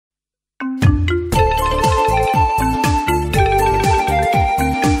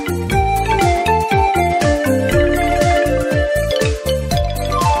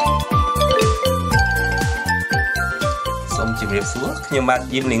ខ្ញុំបាទ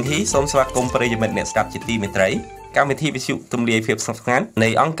យឹមលៀងហ៊ីសូមស្វាគមន៍ប្រិយមិត្តអ្នកស្ដាប់ជាទីមេត្រីកម្មវិធីវិទ្យុទំលាយភាពស្ងាត់នៃ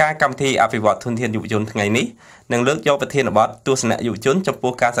អង្គការកម្មវិធីអភិវឌ្ឍធនធានយុវជនថ្ងៃនេះនឹងលើកយកប្រធានបទទស្សនៈយុវជនចំ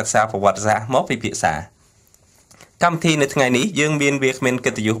ពោះការសិក្សាប្រវត្តិសាស្ត្រមកពិភាក្សាកម្មវិធីនៅថ្ងៃនេះយើងមានវាគ្មិន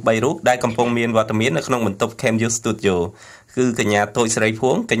កិត្តិយស3រូបដែលកំពុងមានវត្តមាននៅក្នុងបន្ទប់ Cam Youth Studio គឺកញ្ញាតូចស្រីភួ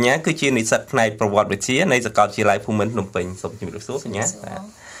ងកញ្ញាគឺជានិស្សិតផ្នែកប្រវត្តិវិទ្យានៃសាកលវិទ្យាល័យភូមិន្ទភ្នំពេញសូមជម្រាបសួរកញ្ញា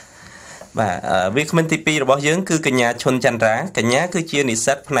បាទវាគ្មិនទី2របស់យើងគឺកញ្ញាឈុនចន្ទរាកញ្ញាគឺជានិស្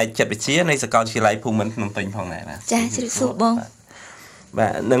សិតផ្នែកចិត្តវិទ្យានៃសាកលវិទ្យាល័យភូមិន្ទភ្នំពេញផងដែរបាទចាជម្រាបសួរបងបា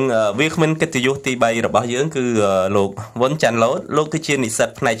ទនឹងវាគ្មិនកិត្តិយសទី3របស់យើងគឺលោកវុនចាន់ឡូតលោកគឺជានិស្សិត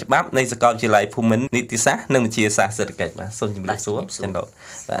ផ្នែកច្បាប់នៃសាកលវិទ្យាល័យភូមិន្ទនីតិសាស្ត្រនិងវិទ្យាសាស្ត្រសេដ្ឋកិច្ចបាទសូមជម្រាបសួរចាន់ឡូត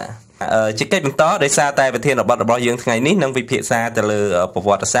បាទជាកិច្ចបន្តដោយសារតែប្រធានបទរបស់យើងថ្ងៃនេះនឹងវិភាសាទៅលើប្រវ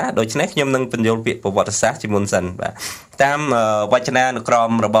ត្តិសាស្ត្រដូច្នេះខ្ញុំនឹងបញ្យល់ពាក្យប្រវត្តិសាស្ត្រជាមុនសិនបាទតាមវចនានុក្រម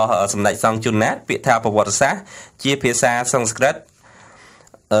របស់សម្ដេចសង្ឃជុនណាតពាក្យថាប្រវត្តិសាស្ត្រជាភាសាសំស្ក្រឹត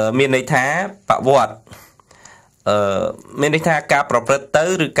មានន័យថាប្រវត្តិមានន័យថាការប្រព្រឹត្តទៅ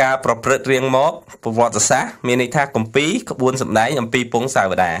ឬការប្រព្រឹត្តរៀងមកប្រវត្តិសាស្ត្រមានន័យថាគម្ពីរក្បួនសម្ដែងអំពីពងសា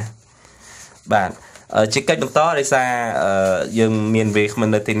វតាបាទជាកិច្ចបន្តដោយសារយើងមានវាគ្មិន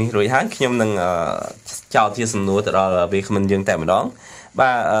នៅទីនេះរួចហើយខ្ញុំនឹងចោទជាសំណួរទៅដល់វាគ្មិនយើងតែម្ដង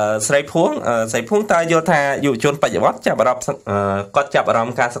បាទស្រីភួងតើយល់ថាយុវជនបច្ចុប្បន្នចាប់អារម្មណ៍គាត់ចាប់អារម្ម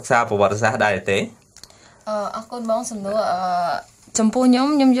ណ៍ការសិក្សាប្រវត្តិសាស្ត្រដែរទេអរគុណបងសំណួរចំពោះខ្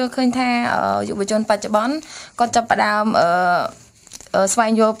ញុំយល់ឃើញថាយុវជនបច្ចុប្បន្នគាត់ចាប់ផ្ដើមស្វែ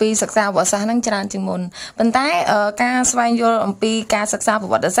ងយល់ពីសិក្សាប្រវត្តិសាស្ត្រហ្នឹងច្រើនជាងមុនប៉ុន្តែការស្វែងយល់អំពីការសិក្សាប្រ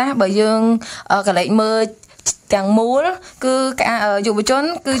វត្តិសាស្ត្របើយើងកលេចមើលទាំងមូលគឺយុវជន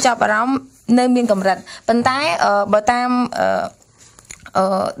គឺចាប់អារម្មណ៍នៅមានកម្រិតប៉ុន្តែបើតាម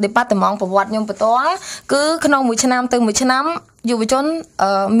department ប្រវត្តិខ្ញុំផ្ទាល់គឺក្នុងមួយឆ្នាំទៅមួយឆ្នាំយុវជន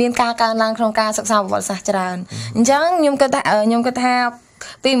មានការកើនឡើងក្នុងការសិក្សាប្រវត្តិសាស្ត្រច្រើនអញ្ចឹងខ្ញុំគិតថា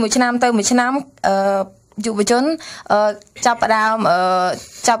ពីមួយឆ្នាំទៅមួយឆ្នាំយុវជនចាប់ផ្ដើម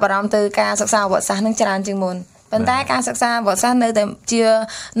ចាប់អារម្មណ៍ទៅការសិក្សាប្រវត្តិសាស្ត្រនឹងច្រើនជាងមុនប៉ុន្តែការសិក្សាប្រវត្តិសាស្ត្រ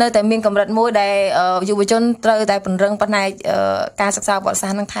នៅតែមានកម្រិតមួយដែលយុវជនត្រូវតែពង្រឹងផ្នែកការសិក្សាប្រវត្តិសា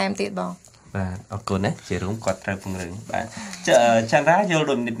ស្ត្រនឹងថែមទៀតបងបាទអរគុណណាជារួមគាត់ត្រូវពង្រឹងបាទចន្ទរាយល់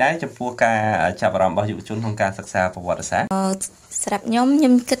ដូចនេះដែរចំពោះការចាប់អារម្មណ៍របស់យុវជនក្នុងការសិក្សាប្រវត្តិសាស្ត្រសម្រាប់ខ្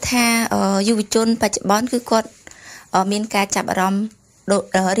ញុំគិតថាយុវជនបច្ចុប្បន្នគឺគាត់មានការចាប់អារម្មណ៍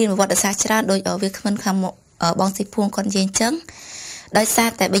រៀនប្រវត្តិសាស្ត្រច្រើនដោយវាគ្មិនខាងបងសិភួងគាត់និយាយអញ្ចឹងដោយសារ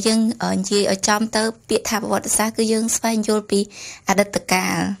តែបើយើងនិយាយឲ្យចំទៅពាក្យថាប្រវត្តិសាស្ត្រគឺយើងស្វែងយល់ពីអតីតកា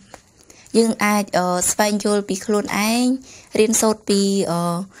លយើងអាចស្វែងយល់ពីខ្លួនឯងរៀនសូត្រពី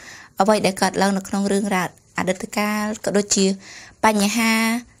អ្វីដែលកើតឡើងនៅក្នុងរឿងរ៉ាវអតីតកាលក៏ដូចជាបញ្ហា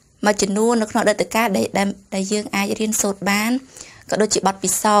មួយចំនួននៅក្នុងអតីតកាលដែលយើងអាចរៀនសូត្របានក៏ដូចជាបទពិ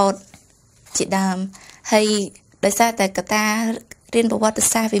សោធន៍ជាដើមហើយដោយសារតែកត្តារៀនប្រវត្តិ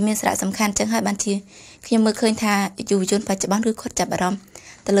សាស្ត្រវាមានសារៈសំខាន់ចឹងហើយបានជាខ្ញុំមើលឃើញថាយុវជនបច្ចុប្បន្នគឺគាត់ចាប់អារម្មណ៍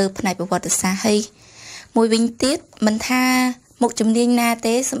ទៅលើផ្នែកប្រវត្តិសាស្ត្រហើយមួយវិញទៀតមិនថាមុខជំនាញណា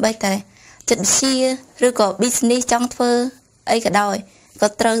ទេសូម្បីតែចិត្តវិទ្យាឬក៏ business ចង់ធ្វើអីក៏ដោយក៏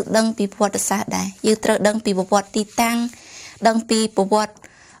ត្រូវដឹងពីប្រវត្តិសាស្ត្រដែរយើងត្រូវដឹងពីប្រវត្តិទីតាំងដឹងពីប្រវត្តិ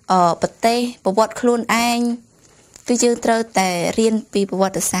ប្រទេសប្រវត្តិខ្លួនឯងគឺយើងត្រូវតែរៀនពីប្រវ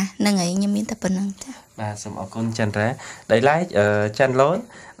ត្តិសាស្ត្រហ្នឹងហើយខ្ញុំមានតែប៉ុណ្្នឹងចាបាទសូមអរគុណចន្ទរាដោយឡែកចន្ទឡូត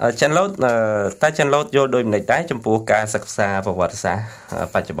តើចន្ទឡូតយល់ដូចម្តេចដែរចំពោះការសិក្សាប្រវត្តិសាស្ត្រ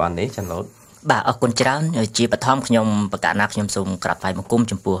បច្ចុប្បន្ននេះចន្ទឡូតបាទអរគុណច្រើនជាបឋមខ្ញុំប្រកាសណាខ្ញុំសូមក្រាបថ្វាយបង្គំ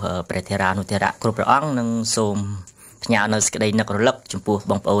ចំពោះព្រះធេរានុធេរៈគ្រប់ព្រះអង្គនិងសូមផ្ញើនៅសេចក្តីនឹករលឹកចំពោះ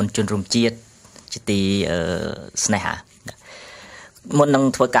បងប្អូនជនរួមជាតិជាទីស្នេហាមុននឹង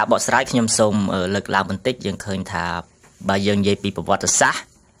ធ្វើការបកស្រាយខ្ញុំសូមលើកឡើងបន្តិចយើងឃើញថាបើយើងនិយាយពីប្រវត្តិសាស្ត្រ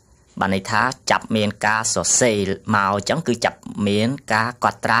បានន័យថាចាប់មានការសរសេរមកអញ្ចឹងគឺចាប់មានការក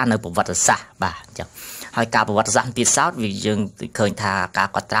ត់ត្រានៅប្រវត្តិសាស្ត្របាទអញ្ចឹងហើយការប្រវត្តិសាស្ត្រទៀតសោតវាយើងឃើញថាការ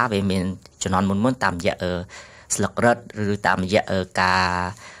កត់ត្រាវាមានជំនាន់មុនតាមរយៈស្លឹករឹតឬតាមរយៈការ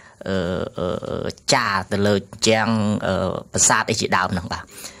ចាទៅលើជាងប្រាសាទអីជាដើមហ្នឹងបាទ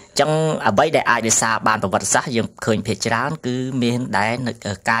អញ្ចឹងអ្វីដែលអាចរក្សាបានប្រវត្តិសាស្ត្រយើងឃើញភាគច្រើនគឺមានដែល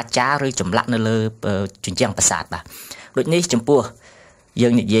ការចាឬចម្លាក់នៅលើជញ្ជាំងប្រាសាទបាទដូចនេះចំពោះយើ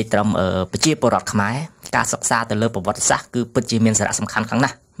ងនិយាយត្រឹមប្រជាពលរដ្ឋខ្មែរការសិក្សាទៅលើប្រវត្តិសាស្ត្រគឺពិតជាមានសារៈសំខាន់ខ្លាំងណា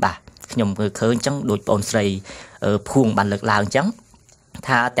ស់បាទខ្ញុំមើលឃើញអញ្ចឹងដូចបងស្រីភួងបានលើកឡើងអញ្ចឹង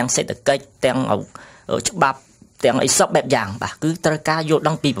ថាទាំងសេដ្ឋកិច្ចទាំងច្បាប់ទាំងអីសពបែបយ៉ាងបាទគឺត្រូវការយល់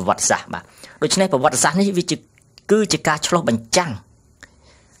ដឹងពីប្រវត្តិសាស្ត្របាទដូច្នេះប្រវត្តិសាស្ត្រនេះវាគឺជាការឆ្លុះបញ្ចាំង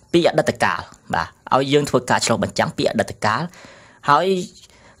ពីអតីតកាលបាទឲ្យយើងធ្វើការឆ្លុះបញ្ចាំងពីអតីតកាលហើយ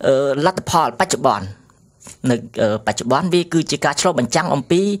លទ្ធផលបច្ចុប្បន្ននៅបច្ចុប្បន្នវាគឺជាការឆ្លុះបញ្ចាំងអំ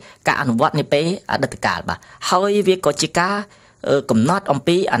ពីការអនុវត្តនាពេលអតីតកាលបាទហើយវាក៏ជាការ កំណត់អំ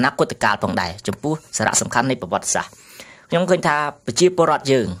ពីអនាគតកាលផងដែរចំពោះសារៈសំខាន់នៃប្រវត្តិសាស្ត្រខ្ញុំឃើញថាប្រជាពលរដ្ឋ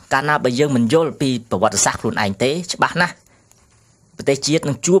យើងកាលណាបើយើងមិនយល់ពីប្រវត្តិសាស្ត្រខ្លួនឯងទេច្បាស់ណាស់ប្រទេសជាតិ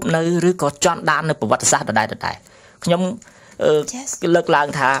នឹងជួបនៅឬក៏ជន់ដាននៅប្រវត្តិសាស្ត្រដដែលខ្ញុំលើកឡើង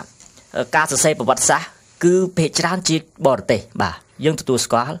ថាការសរសេរប្រវត្តិសាស្ត្រគឺភាគច្រើនជាបរទេសបាទយើងទទួល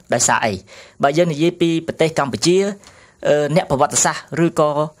ស្គាល់ដោយសារអីបើយើងនិយាយពីប្រទេសកម្ពុជាអ្នកប្រវត្តិសាស្ត្រឬក៏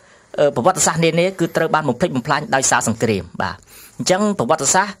ប្រវត្តិសាស្ត្រនានាគឺត្រូវបានបំផ្លិចបំផ្លាញដោយសារសង្គ្រាមបាទអញ្ចឹងប្រវត្តិ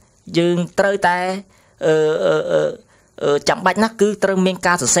សាស្ត្រយើងត្រូវតែចាំបាច់ណាស់គឺត្រូវមាន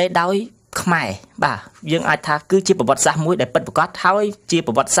ការសរសេរដោយខ្មែរបាទយើងអាចថាគឺជាប្រវត្តិសាស្ត្រមួយដែលពិតប្រាកដហើយជា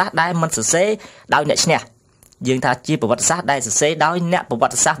ប្រវត្តិសាស្ត្រដែលមិនសរសេរដោយអ្នកឈ្នះយើងថាជាប្រវត្តិសាស្ត្រដែលសរសេរដោយអ្នកប្រវ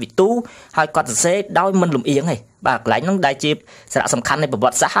ត្តិសាស្ត្រវិទូហើយគាត់សរសេរដោយមិនលំអៀងទេបាទកន្លែងហ្នឹងដែលជាសារៈសំខាន់នៃប្រវ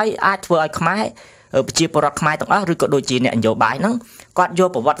ត្តិសាស្ត្រហើយអាចធ្វើឲ្យខ្មែរប្រជាពលរដ្ឋខ្មែរទាំងអស់ឬក៏ដូចជាអ្នកនយោបាយហ្នឹងគាត់យក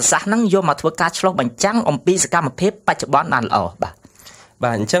ប្រវត្តិសាស្ត្រហ្នឹងយកមកធ្វើការឆ្លុះបញ្ចាំងអំពីសកម្មភាពបច្ចុប្បន្នបានល្អបាទ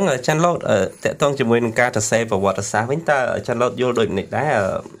អញ្ចឹងចាន់ឡូតតកតងជាមួយនឹងការសរសេរប្រវត្តិសាស្ត្រវិញតើចាន់ឡូតយល់ដូចនេះដែរ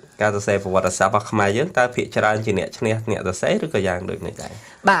ការសរសេរប្រវត្តិសាស្ត្ររបស់ខ្មែរយើងតើភាគច្រើនជាអ្នកឈ្នះអ្នកសរសេរឬក៏យ៉ាងដូចនេះដែរ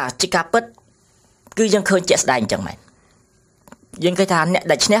បាទជាការពិតគឺយើងឃើញជាក់ស្ដែងអញ្ចឹងមែនយើងឃើញថាអ្នក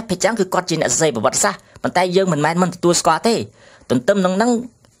ដែលឈ្នះភាគច្រើនគឺគាត់ជាអ្នកសរសេរប្រវត្តិសាស្ត្រប៉ុន្តែយើងមិនមែនមិនទទួលស្គាល់ទេទន្ទឹមនឹងហ្នឹង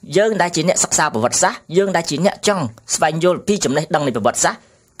យើងដែលជាអ្នកសិក្សាប្រវត្តិសាស្ត្រយើងដែលជាអ្នកចង់ស្វែងយល់ពីចំណេះដឹងនៃប្រវត្តិសាស្ត្រ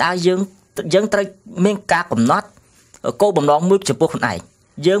តើយើងត្រូវមានការកំណត់គោលបំណងមួយចំពោះខ្លួនឯង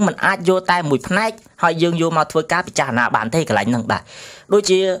យើងមិនអាចយកតែមួយផ្នែកហើយយើងយកមកធ្វើការពិចារណាបានទេកន្លែងហ្នឹងបាទដូច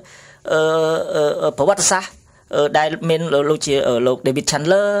ជាប្រវត្តិសាស្ត្រដែលមានលោកជាលោក David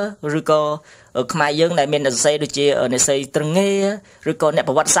Chandler ឬក៏ខ្មែរយើងដែលមានសរសេរដូចជាអ្នកស្រីត្រឹងងេឬក៏អ្នក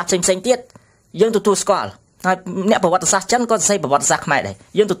ប្រវត្តិសាស្ត្រផ្សេងៗទៀតយើងទទួលស្គាល់ហើយអ្នកប្រវត្តិសាស្ត្រចិនក៏សរសេរប្រវត្តិសាស្ត្រខ្មែរដែរ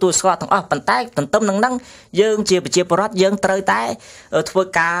យើងទទួលស្គាល់ទាំងអស់ប៉ុន្តែទន្ទឹមនឹងហ្នឹងយើងជាប្រជាពលរដ្ឋយើងត្រូវតែធ្វើ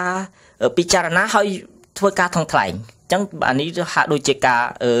ការពិចារណាហើយធ្វើការថងថ្លែងអញ្ចឹងអានេះហាក់ដូចជាការ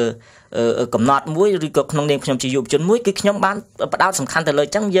កំណត់មួយឬក៏ក្នុងនាមខ្ញុំជាយុវជនមួយគឺខ្ញុំបានផ្ដោតសំខាន់ទៅលើអ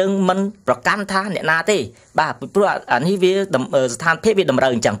ញ្ចឹងយើងមិនប្រកាន់ថាអ្នកណាទេបាទពីព្រោះអានេះវាស្ថានភាពវាតម្រូ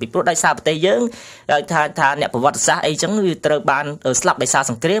វអញ្ចឹងពីព្រោះដោយសារប្រទេសយើងថាអ្នកប្រវត្តិសាស្ត្រអីអញ្ចឹងវាត្រូវបានស្លាប់ដោយសារ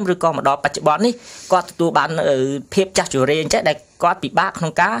សង្គ្រាមឬក៏មកដល់បច្ចុប្បន្ននេះគាត់ទទួលបានភាពចាស់ជរាអញ្ចឹងដែលគាត់ពិបាកក្នុ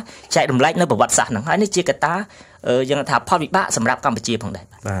ងការចែករំលែកនៅប្រវត្តិសាស្ត្រហ្នឹងហើយនេះជាកត្តាយើងថាផលវិបាកសម្រាប់កម្ពុជាផងដែរ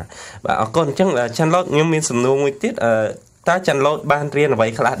បាទអរគុណអញ្ចឹងចាន់ឡូតខ្ញុំមានសំណួរមួយទៀតតើចាន់ឡូតបានរៀនអ្វី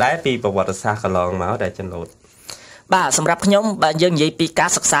ខ្លះដែរពីប្រវត្តិសាស្ត្រកន្លងមកដែលចាន់ឡូតបាទសម្រាប់ខ្ញុំបើយើងនិយាយពីការ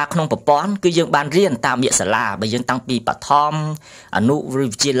សិក្សាក្នុងប្រព័ន្ធគឺយើងបានរៀនតាមវិទ្យាសាលាបើយើងតាំងពីបឋមអនុវិ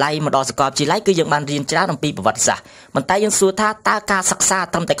ទ្យាល័យមកដល់សាកលវិទ្យាល័យគឺយើងបានរៀនច្រើនអំពីប្រវត្តិសាស្ត្រប៉ុន្តែយើងសួរថាតើការសិក្សា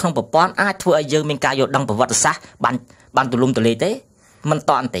ត្រឹមតែក្នុងប្រព័ន្ធអាចធ្វើឲ្យយើងមានការយល់ដឹងប្រវត្តិសាស្ត្របានទូលំទូលាយទេមិន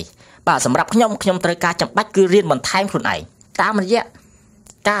តាន់ទេបាទសម្រាប់ខ្ញុំត្រូវការចាំបាច់គឺរៀនបន្ថែមខ្លួនឯងតាមរយៈ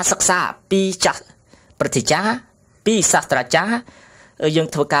ការសិក្សាពីចាស់ព្រឹទ្ធាចារ្យពីសាស្ត្រាចារ្យយើង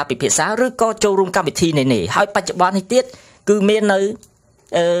ធ្វើការពិភាក្សាឬក៏ចូលរួមកម្មវិធីនេះហើយបច្ចុប្បន្ននេះទៀតគឺមាននៅ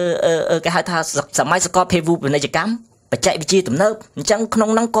គេហៅថាសម័យសកលភាវូបនីយកម្មបច្ចេកវិទ្យាទំនើបអញ្ចឹងក្នុង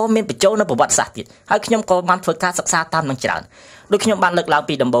ហ្នឹងក៏មានបញ្ចូលនៅប្រវត្តិសាស្ត្រទៀតហើយខ្ញុំក៏បានធ្វើការសិក្សាតាមនឹងច្រើនដូចខ្ញុំបានលើកឡើង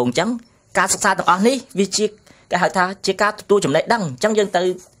ពីដំបូងអញ្ចឹងការសិក្សាទាំងអស់នេះវាជាគេហៅថាជាការទទួលចំណេះដឹងអញ្ចឹងយើងទៅ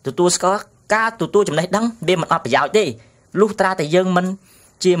ទទួលស្គាល់ការទទួលចំណេះដឹងវាមិនអត់ប្រយោជន៍ទេលុះត្រាតែយើងមិន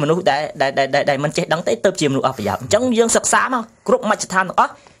ជាមនុស្សដែលមិនចេះដឹងទេទៅជាមនុស្សអស់ប្រយោជន៍អញ្ចឹងយើងសិក្សាមកគ្រប់មជ្ឈដ្ឋានទាំងអ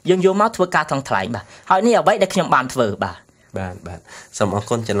ស់យើងយកមកធ្វើការថ្លឹងថ្លែងបាទហើយនេះអ្វីដែលខ្ញុំបានធ្វើបាទសូមអរ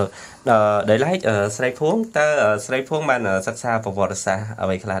គុណចាន់ឡូតដោយឡែកស្រីភួងតើស្រីភួងបានសិក្សាប្រវត្តិសាស្ត្រអ្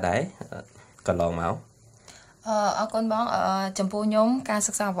វីខ្លះដែរកន្លងមកអរគុណបងចំពោះខ្ញុំការ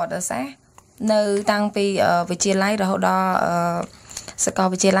សិក្សាប្រវត្តិសាស្ត្រនៅតាំងពីវិទ្យាល័យរហូតដល់សាកល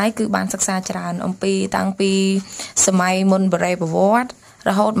វិទ្យាល័យគឺបានសិក្សាច្រើនអំពីតាំងពីសម័យមុនបរិយប្រវត្តិ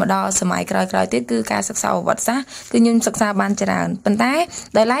រហូតមកដល់សម័យក្រោយៗទៀតគឺការសិក្សាប្រវត្តិសាស្ត្រគឺខ្ញុំសិក្សាបានច្រើនប៉ុន្តែ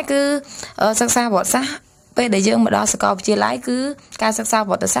ដោយឡែកគឺសិក្សាប្រវត្តិសាស្ត្រពេលដែលយើងមកដល់សាកលវិទ្យាល័យគឺការសិក្សាប្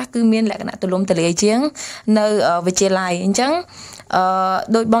រវត្តិសាស្ត្រគឺមានលក្ខណៈទូលំទូលាយជាងនៅវិទ្យាល័យអញ្ចឹង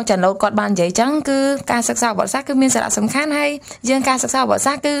ដោយបងចាន់ឡូតគាត់បាននិយាយអញ្ចឹងគឺការសិក្សាប្រវត្តិសាស្ត្រគឺមានសារៈសំខាន់ហើយយើងការសិក្សាប្រវត្តិ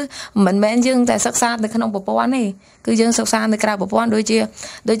សាស្ត្រគឺមិនមែនយើងតែសិក្សានៅក្នុងប្រព័ន្ធទេគឺយើងសិក្សានៅក្រៅប្រព័ន្ធដូច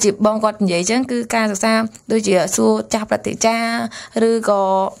ជាបងគាត់និយាយអញ្ចឹងគឺការសិក្សាដូចជាសួរចាស់ប្រតិចាឬក៏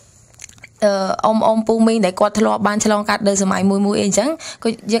អ៊ំពូមីងដែលគាត់ធ្លាប់បានឆ្លងកាត់នៅសម័យមួយអីអញ្ចឹងក៏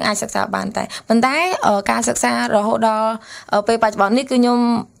យើងអាចសិក្សាបានតែប៉ុន្តែការសិក្សារហូតដល់ពេលបច្ចុប្បន្ននេះគឺខ្ញុំ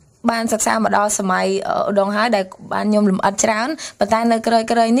បានសិក្សាមកដល់សម័យឧដុង្គហើយដែលបានខ្ញុំលំអិតច្រើនប៉ុន្តែនៅក្រោ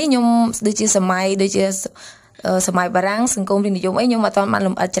យៗនេះខ្ញុំដូចជាសម័យបារាំងសង្គមរាជនិយមអីខ្ញុំអត់ទាន់បាន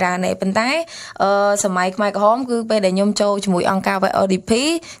លំអិតច្រើនទេប៉ុន្តែសម័យខ្មែរក្រហមគឺពេលដែលខ្ញុំចូលជាមួយអង្គការ WLDP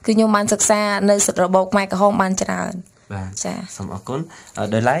គឺខ្ញុំបានសិក្សានៅរបបខ្មែរក្រហមបានច្រើនបាទចាសូមអរគុណ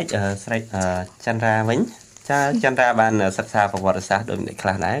ដោយឡែកស្រីចន្ទរាវិញច ចាចន្ទរាបានសិក្សាប្រវត្តិសាស្ត្រដោយអ្នកខ្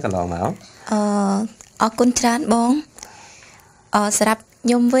លះដែរកន្លងមកអរគុណច្រើនបងសម្រាប់ខ្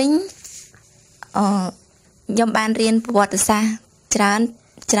ញុំវិញខ្ញុំបានរៀនប្រវត្តិសាស្ត្រ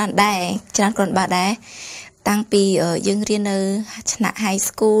ច្រើនដែរច្រើនគ្រាន់បើដែរតាំងពីយើងរៀននៅថ្នាក់ high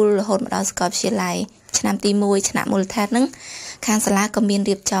school រហូតមកដល់សាកលវិទ្យាល័យឆ្នាំទី1ឆ្នាំមូលដ្ឋានហ្នឹងខាងសាលាក៏មាន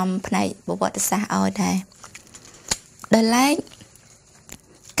រៀបចំផ្នែកប្រវត្តិសាស្ត្រឲ្យដែរដោយឡែក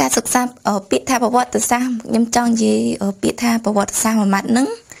ការសិក្សាពាក្យថាប្រវត្តិសាស្ត្រខ្ញុំចង់និយាយពាក្យថាប្រវត្តិសាស្ត្រមួយម៉ាត់ហ្នឹង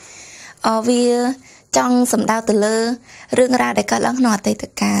វាចង់សំដៅទៅលើរឿងរ៉ាវដែលកើតឡើងក្នុងអតីត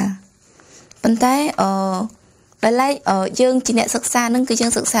កាលប៉ុន្តែដោយឡែកយើងជាអ្នកសិក្សាហ្នឹងគឺយើ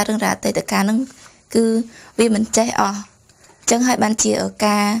ងសិក្សារឿងរ៉ាវអតីតកាលហ្នឹងគឺវាមិនចេះអស់អញ្ចឹងហើយបានជា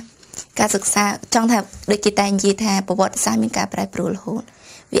ការសិក្សាចង់ថាដូចគេតែនិយាយថាប្រវត្តិសាស្ត្រមានការប្រែប្រួលរហូត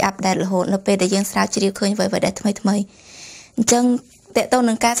វាអាប់ដេតរហូតនៅពេលដែលយើងស្រាវជ្រាវឃើញអ្វីៗដែលថ្មីអញ្ចឹងតើតើ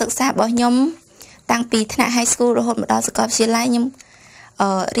នឹងការសិក្សារបស់ខ្ញុំតាំងពីថ្នាក់ high school រហូតមកដល់សាកលវិទ្យាល័យខ្ញុំ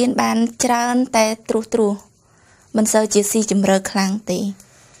រៀនបានច្រើនតែត្រួសមិនសូវជាស៊ីជម្រៅខ្លាំងទេ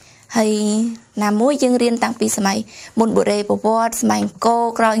ហើយណាមួយយើងរៀនតាំងពីសម័យមុនបុរេប្រវត្តិសម័យអង្គរ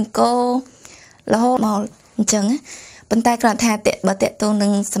ក្រោយអង្គររហូតមកអញ្ចឹងប៉ុន្តែគ្រាន់ថាបើតេតទៅនឹ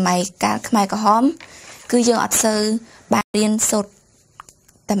ងសម័យកាលខ្មែរក្រហមគឺយើងអត់សូវបានរៀនសូត្រ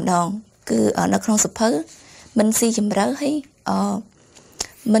តែម្ដងគឺនៅក្នុងសភៅមិនស៊ីជម្រៅហើយ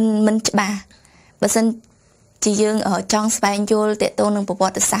មិនច្បាស់បើសិនជាយើងចង់ស្វែងយល់តេតទៅនឹងប្រវ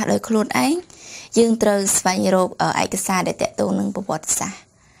ត្តិសាស្ត្រដោយខ្លួនឯងយើងត្រូវស្វែងរកឯកសារដែលតេតទៅនឹងប្រវត្តិសាស្ត្រ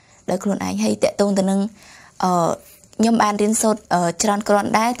ដោយខ្លួនឯងហើយតេតទៅនឹងខ្ញុំបានរៀនសូត្រច្រើនគ្រាន់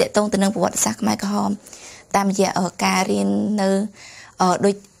ដែរតេតទៅនឹងប្រវត្តិសាស្ត្រខ្មែរក្រហមតាមរយៈការរៀននៅ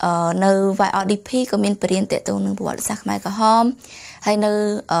ដូចនៅ YRDP ក៏មានបរិញ្ញាបត្រតទៅនឹងប្រវត្តិសាស្ត្រខ្មែរក្រហមហើយនៅ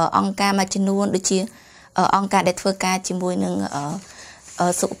អង្គការមួយចំនួនដូចជាអង្គការដែលធ្វើការជាមួយនឹង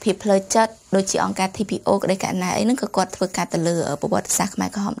សុខភាពផ្លូវចិត្តដូចជាអង្គការ TPO ក្តីកណ្ណាអីហ្នឹងក៏គាត់ធ្វើការទៅលើប្រវត្តិសាស្ត្រខ្មែរ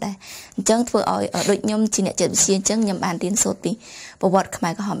ក្រហមដែរអញ្ចឹងធ្វើឲ្យដូចខ្ញុំជាអ្នកចិត្តវិទ្យាអញ្ចឹងខ្ញុំបានរៀនសូត្រពីប្រវត្តិខ្មែ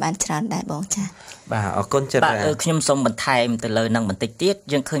រក្រហមបានច្រើនដែរបងចា៎បាទអរគុណច្រើនបាទខ្ញុំសូមបន្ថែមទៅលើនឹងបន្តិចទៀត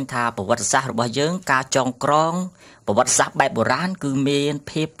យើងឃើញថាប្រវត្តិសាស្ត្ររបស់យើងការចងក្រងប្រវត្តិសាស្ត្របែបបុរាណគឺមាន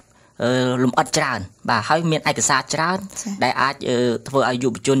ភាពលំអិតច្រើនបាទហើយមានឯកសារច្រើនដែលអាចធ្វើឲ្យយុ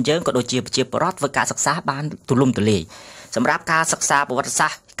វជនយើងក៏ដូចជាប្រជាពលរដ្ឋធ្វើការសិក្សាបានទូលំទូលាយសម្រាប់ការសិក្សាប្រវត្តិសា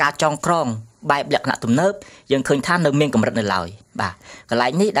ស្ត្រការចងក្រងបែបលក្ខណៈទំនើបយើងឃើញថានៅមានកម្រិតនៅឡើយបាទកន្លែ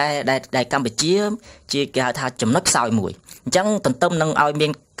ងនេះដែលកម្ពុជាជាគេហៅថាចំណុចខ្សោយមួយអញ្ចឹងទន្ទឹមនឹងឲ្យមា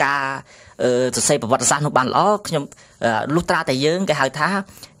នការសរសេរប្រវត្តិសាស្ត្រនោះបានល្អខ្ញុំលុះត្រាតែយើងគេហៅថា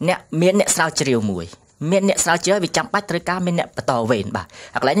អ្នកស្រាវជ្រាវមួយមានអ្នកស្រាវជ្រាវវាចាំបាច់ត្រូវការមានអ្នកបន្តវេនបាទ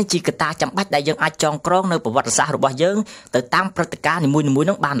អាកន្លែងនេះជាកត្តាចាំបាច់ដែលយើងអាចចងក្រងនៅប្រវត្តិសាស្ត្ររបស់យើងទៅតាមព្រឹត្តិការណ៍នីមួយៗ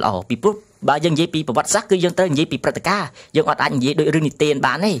នឹងបានល្អពីព្រោះបើយើងនិយាយពីប្រវត្តិសាស្ត្រគឺយើងត្រូវនិយាយពីព្រឹត្តិការណ៍យើងអត់អាចនិយាយដូចរឿងនិទាន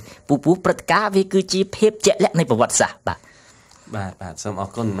បានទេព្រោះព្រឹត្តិការណ៍វាគឺជាភាពជាក់លាក់នៃប្រវត្តិសាស្ត្របាទសូមអរ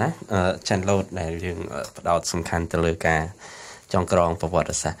គុណណាចាន់ឡូតដែលយើងផ្ដោតសំខាន់ទៅលើការចងក្រងប្រវត្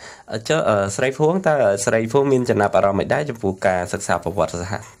តិសាស្ត្រចុះស្រីភួងតើស្រីភួងមានចំណាប់អារម្មណ៍មិនដែរចំពោះការសិក្សាប្រវត្តិសាស្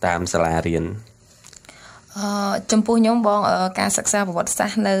ត្រតាមសាលារៀនចំពោះខ្ញុំបងការសិក្សាប្រវត្តិសា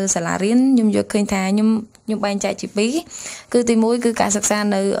ស្ត្រនៅសាលារៀនខ្ញុំយល់ឃើញថាខ្ញុំបែងចែកជាពីរគឺទី1គឺការសិក្សា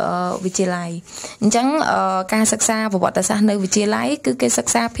នៅវិទ្យាល័យអញ្ចឹងការសិក្សាប្រវត្តិសាស្ត្រនៅវិទ្យាល័យគឺគេសិ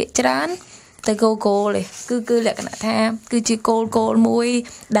ក្សាភាគច្រើនទៅគោលគឺលក្ខណៈថាគឺជាគោលមួយ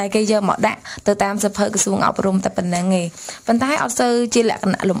ដែលគេយកមកដាក់ទៅតាមសភៅក្រសួងអប់រំតែប៉ុណ្្នឹងឯងប៉ុន្តែអត់សូវជាលក្ខ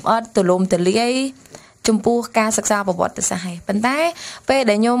ណៈលម្អិតទូលំទូលាយចំពោះការសិក្សាប្រវត្តិសាស្ត្រឯងប៉ុន្តែពេល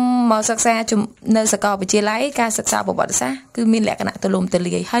ដែលខ្ញុំមកសិក្សានៅសាកលវិទ្យាល័យការសិក្សាប្រវត្តិសាស្ត្រគឺមានលក្ខណៈទូលំទូ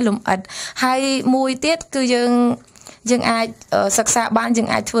លាយហើយលម្អិតហើយមួយទៀតគឺយើងអាចសិក្សាបានយើង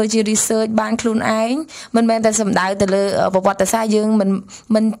អាចធ្វើជា research បានខ្លួនឯងមិនមែនតែសំដៅទៅលើប្រវត្តិសាស្ត្រយើង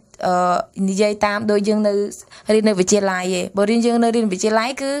មិននិយាយតាមដូចយើងនៅរៀននៅវិទ្យាល័យឯងបើយើងនៅរៀនវិទ្យាល័យ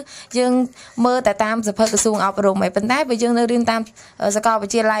គឺយើងមើលតែតាមសភៅក្រសួងអប់រំឯងប៉ុន្តែបើយើងនៅរៀនតាមសាកលវិ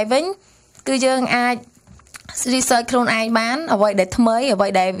ទ្យាល័យវិញគឺយើងអាច research ខ្លួនឯងបានអ្វីដែលថ្មីអ្វី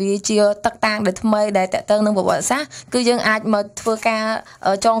ដែលវាជាទឹកតាំងដែលថ្មីដែលតកតឹងនឹងប្រវត្តិសាស្ត្រគឺយើងអាចមកធ្វើការ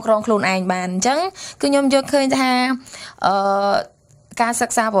ចងក្រងខ្លួនឯងបានអញ្ចឹងគឺខ្ញុំយកឃើញថាការសិ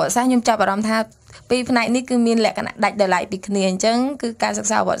ក្សាប្រវត្តិសាស្ត្រខ្ញុំចាប់អារម្មណ៍ថាពីផ្នែកនេះគឺមានលក្ខណៈដាច់ដោយឡែកពីគ្នាអញ្ចឹងគឺការសិក្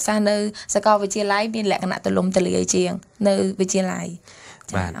សាប្រវត្តិសាស្ត្រនៅសាកលវិទ្យាល័យមានលក្ខណៈទូលំទូលាយជាងនៅវិទ្យាល័យ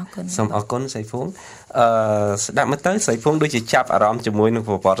បាទសូមអរគុណសៃហ្វូងស្ដាប់មើលទៅសៃហ្វូងដូចជាចាប់អារម្មណ៍ជាមួយនឹង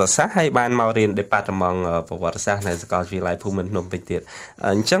ប្រវត្តិសាស្ត្រហើយបានមករៀន Department ប្រវត្តិសាស្ត្រនៅសាកលវិទ្យាល័យភូមិន្ទភ្នំពេញទៀត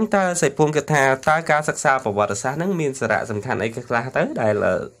អញ្ចឹងតើសៃហ្វូងគិតថាតើការសិក្សាប្រវត្តិសាស្ត្រហ្នឹងមានសារៈសំខាន់អីខ្លះទៅដែល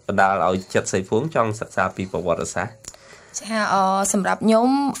បណ្ដាលឲ្យចិត្តសៃហ្វូងចង់សិក្សាពីប្រវត្តិសាស្ត្រចាសម្រាប់ខ្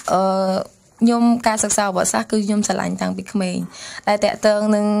ញុំការសិក្សាប្រវត្តិសាស្ត្រគឺខ្ញុំស្រឡាញ់តាំងពីក្មេងតែតកតឹង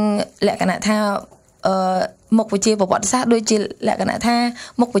នឹងលក្ខណៈថា មុខវិជ្ជាប្រវត្តិសាស្ត្រដូចជាលក្ខណៈថា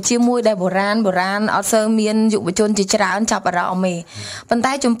មុខវិជ្ជាមួយដែលបុរាណអត់សូវមានយុវជនជាច្រើនចាប់អារម្មណ៍ទេប៉ុន្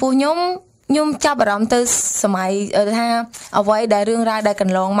តែចំពោះខ្ញុំចាប់អារម្មណ៍ទៅសម័យថាអ្វីដែលរឿងរ៉ាវដែលក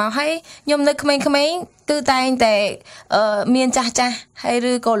ន្លងមកហើយខ្ញុំនៅក្មេងៗគឺតែងតែមានចាស់ហើយ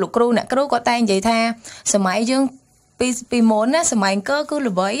ឬក៏លោកគ្រូអ្នកគ្រូក៏តែងនិយាយថាសម័យយើងពីមុនណាសម័យអង្គរគឺ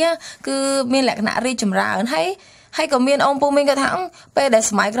ល្បីគឺមានលក្ខណៈរីកចម្រើនហើយក៏មានôngពូមីងគាត់ថាពេលដែល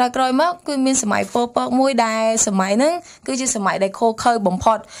សម័យក្រោយមកគឺមានសម័យពពកមួយដែលសម័យហ្នឹងគឺជាសម័យដែលខូខើបំ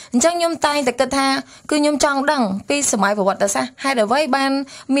ផុតអញ្ចឹងខ្ញុំតែងតែគិតថាគឺខ្ញុំចង់ដឹងពីសម័យប្រវត្តិសាស្ត្រហេតុអ្វីបាន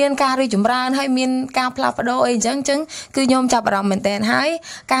មានការរីកចម្រើនហើយមានការផ្លាស់ប្ដូរអីអញ្ចឹងគឺខ្ញុំចាប់អារម្មណ៍មែនទែនហើយ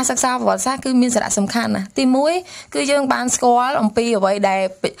ការសិក្សាប្រវត្តិសាស្ត្រគឺមានសារៈសំខាន់ណាស់ទី1គឺយើងបានស្គាល់អំពីអ្វីដែល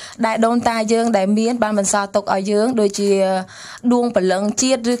ដូនតាយើងដែលមានបានបន្សល់ទុកឲ្យយើងដូចជាដួងព្រលឹង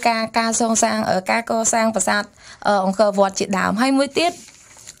ជាតិឬការកសាងប្រាសាទអង្គរវត្តជាដើមហើយមួយទៀត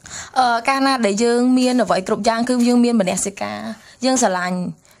កាលណាដែលយើងមានអ្វីគ្រប់យ៉ាងគឺយើងមានមនសិការយើងស្រឡាញ់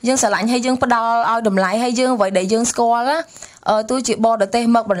ហើយយើងផ្ដល់ឲ្យតម្លៃហើយយើងអ្វីដែលយើងស្គាល់ណាទោះជាបរទេស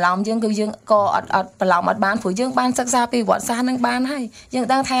មកបន្លំយើងគឺយើងក៏អត់បន្លំអត់បានព្រោះយើងបានសិក្សាពីប្រវត្តិសាស្ត្រនឹងបានហើយយើង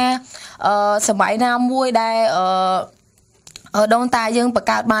ដឹងថាសម័យណាមួយដែលដូនតាយើងបង្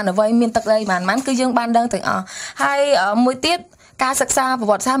កើតបានអ្វីមានទឹកដីបានគឺយើងបានដឹងទាំងអស់ហើយមួយទៀតការសិក្សាប្រ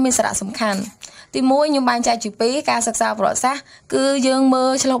វត្តិសាស្ត្រមានសារៈសំខាន់ទី1ខ្ញុំបានចែកជា2ការសិក្សាប្រវត្តិសាស្ត្រគឺយើងមើ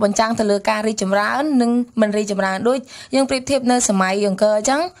លឆ្លុះបញ្ចាំងទៅលើការរីកចម្រើននិងមិនរីកចម្រើនដូចយើងប្រៀបធៀបនៅសម័យអង្គរអញ្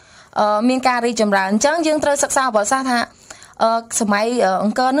ចឹងមានការរីកចម្រើនអញ្ចឹងយើងត្រូវសិក្សាប្រវត្តិសាស្ត្រថាសម័យអ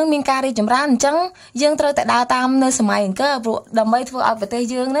ង្គរនឹងមានការរីកចម្រើនអញ្ចឹងយើងត្រូវតែដើរតាមនៅសម័យអង្គរព្រោះដើម្បីធ្វើឲ្យប្រទេស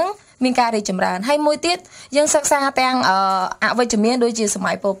យើងនឹងមានការរីកចម្រើនហើយមួយទៀតយើងសិក្សាទាំងអវិជ្ជមានដូចជាស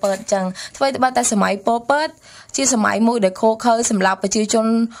ម័យពលពតអញ្ចឹងធ្វើទៅបាត់តែសម័យពលពតជាសម័យមួយដែលខូខើសម្រាប់ប្រជាជន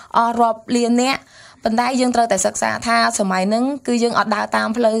អស់រាប់លាននាក់ប៉ុន្តែយើងត្រូវតែសិក្សាថាសម័យហ្នឹងគឺយើងអត់ដើរតាម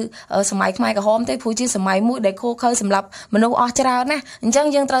ផ្លូវសម័យខ្មែរក្រហមទេព្រោះជាសម័យមួយដែលខូខើសម្រាប់មនុស្សអស់ច្រើនណាស់អញ្ចឹង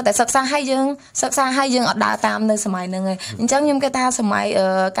យើងត្រូវតែសិក្សាហើយយើងអត់ដើរតាមនៅសម័យហ្នឹងឯងអញ្ចឹងខ្ញុំគិតថាសម័យ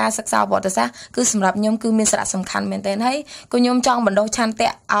ការសិក្សាប្រវត្តិសាស្ត្រគឺសម្រាប់ខ្ញុំគឺមានសារៈសំខាន់មែនទែនហើយក៏ខ្ញុំចង់បណ្ដុះឆន្ទៈ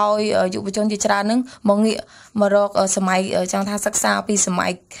ឲ្យយុវជនជាច្រើនហ្នឹងមកងាកមករកសម័យចង់ថាសិក្សាពីសម័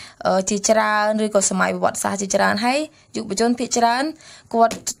យជាច្រើនឬក៏សម័យប្រវត្តិសាស្ត្រជាច្រើនហើយយុវជនភាគច្រើនគា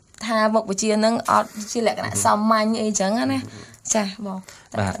ត់ថាមុខវិជ្ជានឹងអត់ជាលក្ខណៈសាមញ្ញអីចឹងណាចាបង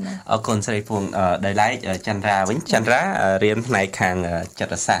បាទអរគុណស្រីភួងដោយឡែកចន្ទរាវិញចន្ទរារៀនផ្នែកខាងចិ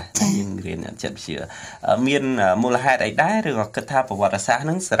ត្តសាស្ត្រយើងរៀនចិត្តវិទ្យាមានមូលហេតុអីដែរឬក៏គិតថាប្រវត្តិសាស្ត្រ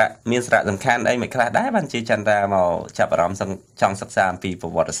នឹងមានសារៈសំខាន់អីមិនខ្លះដែរបានជាចន្ទរាមកចាប់អារម្មណ៍ចង់សិក្សាអំពីប្រ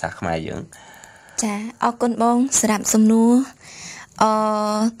វត្តិសាស្ត្រខ្មែរយើងចាអរគុណបងសម្រាប់សំណួរ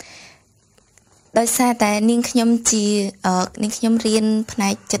ដោយសារតែនាងខ្ញុំរៀនផ្នែ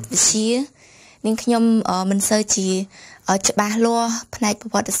កចិត្តវិទ្យានាងខ្ញុំមិនសូវជាច្បាស់លាស់ផ្នែកប្រ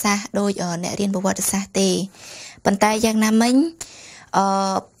វត្តិសាស្ត្រដោយអ្នករៀនប្រវត្តិសាស្ត្រទេប៉ុន្តែយ៉ាងណាមិញ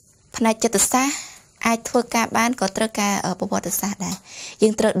ផ្នែកចិត្តសាស្ត្រអាចធ្វើការបានក៏ត្រូវការប្រវត្តិសាស្ត្រដែរយើ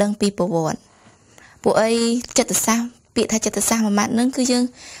ងត្រូវដឹងពីប្រវត្តិពួកអីចិត្តសាស្ត្រពាក្យថាចិត្តសាស្ត្រមួយម៉ាត់ហ្នឹងគឺយើង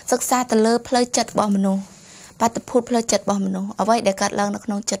សិក្សាទៅលើផ្លូវចិត្តរបស់មនុស្សបាតុភូតផ្លូវចិត្តរបស់មនុស្សអ្វីដែលកើតឡើងនៅក្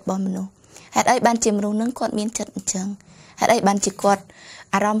នុងចិត្តរបស់មនុស្សហេតុអីបានជាមនុស្សនឹងគាត់មានចិត្តអញ្ចឹងហេតុអីបានជាគាត់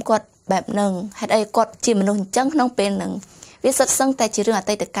អារម្មណ៍គាត់បែបហ្នឹងហេតុអីគាត់ជាមនុស្សអញ្ចឹងក្នុងពេលហ្នឹងវាសុទ្ធសឹងតែជារឿងអ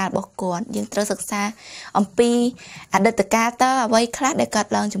តីតកាលរបស់គាត់យើងត្រូវសិក្សាអំពីអតីតកាលតើអ្វីខ្លះដែលកើត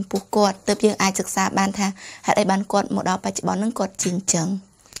ឡើងចំពោះគាត់ទើបយើងអាចសិក្សាបានថាហេតុអីបានគាត់មកដល់បច្ចុប្បន្នហ្នឹងគាត់ជាអញ្ចឹង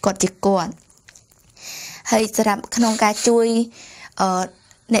គាត់ជាគាត់ហើយសម្រាប់ក្នុងការជួយ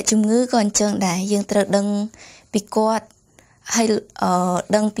អ្នកជំងឺក៏អញ្ចឹងដែរយើងត្រូវដឹងពីគាត់ហើយ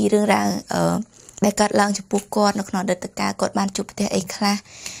ដឹងពីរឿងរ៉ាវដែលកើតឡើងចំពោះគាត់នៅក្នុងអតីតកាលគាត់បានជួបប្រទះអីខ្លះ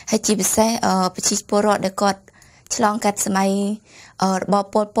ហើយជាពិសេសប្រជាពលរដ្ឋដែលគាត់ឆ្លងកាត់សម័យរបប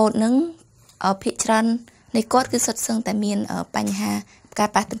ប៉ុលពតនឹងភាគច្រើននៃគាត់គឺសុទ្ធសឹងតែមានបញ្ហាការ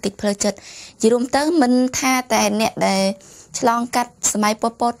ប៉ះទង្គិចផ្លូវចិត្តជារួមទៅមិនថាតែអ្នកដែលឆ្លងកាត់សម័យប៉ុ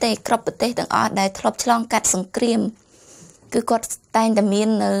លពតទេគ្រប់ប្រទេសទាំងអស់ដែលធ្លាប់ឆ្លងកាត់សង្គ្រាមគឺគាត់តែងតែមាន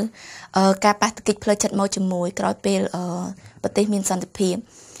នៅការប៉ះទង្គិចផ្លូវចិត្តមកជាមួយក្រោយពេលប្រទេសមានសន្តិភាព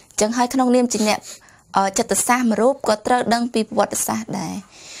អញ្ចឹងហើយក្នុងនាមជាអ្នកចិត្តសាស្ត្រមួយរូបក៏ត្រូវដឹងពីប្រវត្តិសាស្ត្រដែរ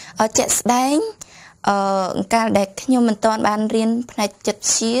ជាក់ស្ដែងកាលដែលខ្ញុំមិនទាន់បានរៀនផ្នែកចិត្តវិ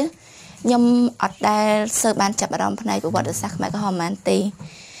ទ្យាខ្ញុំអត់ដែលសូវបានចាប់អារម្មណ៍ផ្នែកប្រវត្តិសាស្ត្រខ្មែរក្រហមបានទេ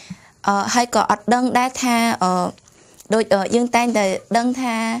ហើយក៏អត់ដឹងដែរថាដូចយើងតែងតែដឹង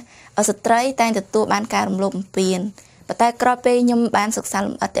ថាស្ត្រីតែងទទួលបានការរំលោភបំពានប៉ុន្តែក្រោយពេលខ្ញុំបានសិក្សាល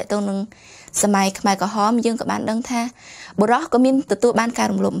ម្អិតទាក់ទងនឹងសម័យខ្មែរក្រហមយើងក៏បានដឹងថាបុរសក៏មានទទួលបានការ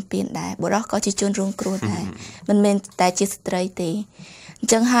រំលោភបំពានដែរបុរសក៏ជាជនរងគ្រោះដែរមិនមែនតែជាស្ត្រីទេអ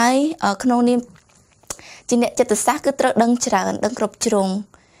ញ្ចឹងហើយក្នុងនាមជាអ្នកចិត្តសាស្ត្រគឺត្រូវដឹងច្រើនដឹងគ្រប់ជ្រុង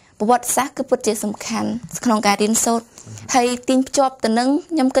ប្រវត្តិសាស្ត្រគឺពិតជាសំខាន់ក្នុងការរៀនសូត្រហើយទាញភ្ជាប់ទៅនឹង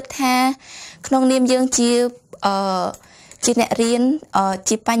ខ្ញុំគិតថាក្នុងនាមយើងជាអ្នករៀន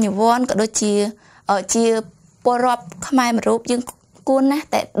ជាបញ្ញវន្តក៏ដូចជាពលរដ្ឋខ្មែរមួយរូបយើងគួរណាស់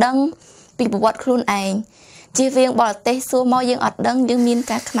តែដឹងពីប្រវត្តិខ្លួនឯងជៀសវាងបរទេសសួរមកយើងអត់ដឹងយើងមាន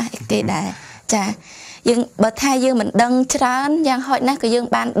ការខ្មាស់អីគេដែរចាយើងបើថាយើងមិនដឹងច្រើនយ៉ាងហោចណាស់ក៏យើង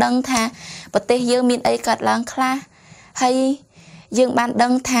បានដឹងថាប្រទេសយើងមានអីកើតឡើងខ្លះហើយយើងបានដឹ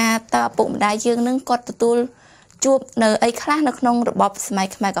ងថាតើឪពុកម្ដាយយើងនឹងគាត់ទទួលជួបនៅអីខ្លះនៅក្នុងរបបសម័យ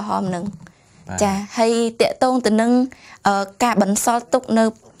ខ្មែរក្រហមនឹងចាហើយតកតងទៅនឹងការបន្សល់ទុកនៅ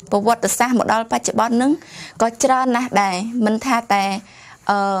ប្រវត្តិសាស្ត្រមកដល់បច្ចុប្បន្ននឹងក៏ច្រើនណាស់ដែរមិនថាតែ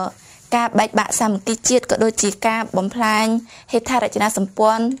ការបែកបាក់សាមគ្គីជាតិក៏ដូចជាការបំផ្លាញហេដ្ឋារចនាសម្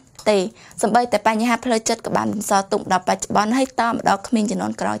ព័ន្ធទេសម្បីតែបញ្ហាផ្លូវចិត្តក៏បានបន្សល់ទុកដល់បច្ចុប្បន្នហើយតមកដល់ក្មេងជំនា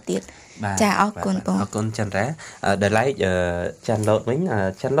ន់ក្រោយទៀតចាអរគុណបងអរគុណចន្ទរាដែលឡែកចាន់ឡូតវិញ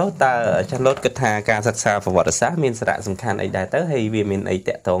ចាន់ឡូតតើចាន់ឡូតគិតថាការសិក្សាប្រវត្តិសាស្ត្រមានសារៈសំខាន់អីដែរទៅហើយវាមានអី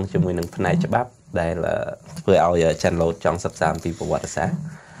តាក់ទងជាមួយនឹងផ្នែកច្បាប់ដែលធ្វើឲ្យចាន់ឡូតចង់សិក្សាអំពីប្រវត្តិសាស្ត្រ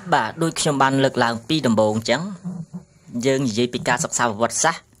បាទដូចខ្ញុំបានលើកឡើងពីដំបូងអញ្ចឹងយើងនិយាយពីការសិក្សាប្រវត្តិ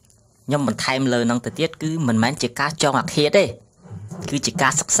សាស្ត្រខ្ញុំបន្ថែមលើនឹងទៅទៀតគឺមិនមែនជាការចងអាឃាតទេគឺជាកា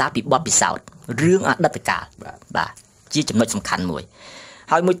រសិក្សាពីបទពិសោធន៍រឿងអតីតកាលបាទជាចំណុចសំខាន់មួយ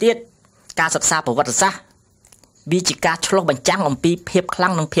ហើយមួយទៀតការសិក្សាប្រវត្តិសាស្ត្រវាជាការឆ្លុះបញ្ចាំងអំពីភាពខ្លាំ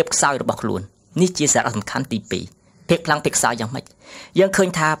ងនិងភាពខ្សោយរបស់ខ្លួននេះជាសារៈសំខាន់ទី2ភាពខ្លាំងភាពខ្សោយយ៉ាងម៉េចយើងឃើញ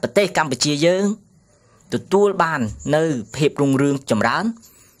ថាប្រទេសកម្ពុជាយើងទទួលបាននៅភាពរុងរឿងចម្រើន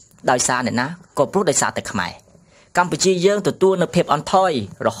ដោយសារអ្នកណាក៏ព្រោះដោយសារតែខ្មែរកម្ពុជាយើងទទួលនៅភាពអន់ថយ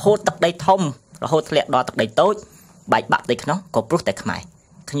រហូតទឹកដីធំរហូតធ្លាក់ដល់ទឹកដីតូចបែកបាក់ទៅក្នុងក៏ព្រោះតែខ្មែរ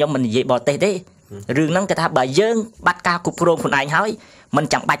ខ្ញុំមិននិយាយបរទេសទេរឿងហ្នឹងគេថាបើយើងបាត់ការគ្រប់គ្រងខ្លួនឯងហើយមិន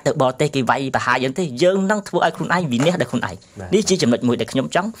ចាំបាច់ទៅបរទេសគេវាយប្រហារយើងទេយើងនឹងធ្វើឲ្យខ្លួនឯងវិនិច្ឆ័យដោយខ្លួនឯងនេះជាចំណុចមួយដែលខ្ញុំ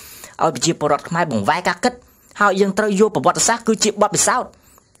ចង់ឲ្យប្រជាពលរដ្ឋខ្មែរបង្វែរការគិតហើយយើងត្រូវយកប្រវត្តិសាស្ត្រគឺជាបទពិសោធន៍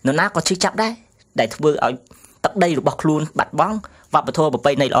នរណាក៏ឈឺចាប់ដែរដែលធ្វើឲ្យទឹកដីរបស់ខ្លួនបាត់បង់វប្បធម៌ប្រ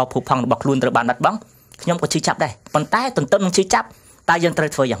ពៃណីល្អភូផង់របស់ខ្លួនត្រូវបានបាត់បង់ខ្ញុំក៏ឈឺចាប់ដែរប៉ុន្តែទន្ទឹមនឹងឈឺចាប់តើយើងត្រូវ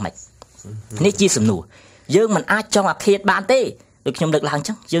ធ្វើយ៉ាងម៉េចនេះជាសំណួរយើងមិនអាចចង់អាឃាតបានទេដូចខ្ញុំលើកឡើងអញ្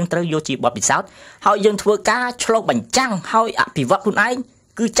ចឹងយើងត្រូវយកជាបទពិសោធន៍ហើយយើងធ្វើការឆ្លុះបញ្ចាំងហើយអភិវឌ្ឍខ្លួនឯង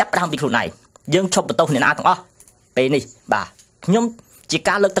គឺចាប់ផ្ដើមពីខ្លួនឯងយើងឈប់បន្ទោសអ្នកណាទាំងអស់ពេលនេះបាទខ្ញុំជា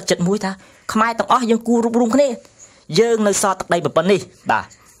ការលើកទឹកចិត្តមួយថាខ្មែរទាំងអស់យើងគួររួបរวมគ្នាយើងនៅសល់ទឹកដីប៉ុណ្ណេះបាទ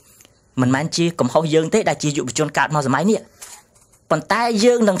មិនមែនជាកំហុសយើងទេដែលជាយុវជនកើតមកសម័យនេះប៉ុន្តែ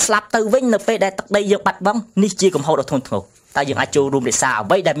យើងនឹងស្លាប់ទៅវិញនៅពេលដែលទឹកដីយើងបាត់បង់នេះជាកំហុសដ៏ធ្ងន់ធ្ងរតើយើងអាចចូលរួមរក្សាអ្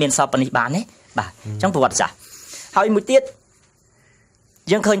វីដែលមានសល់ប៉ុណ្ណេះបានទេបាទអញ្ចឹងប្រវត្តិសាស្ត្រហើយមួយទៀត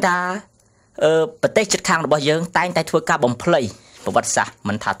យើងឃើញថាប្រទេសជិតខាងរបស់យើងតែងតែធ្វើការបំភ្លៃប្រវត្តិសាស្ត្រ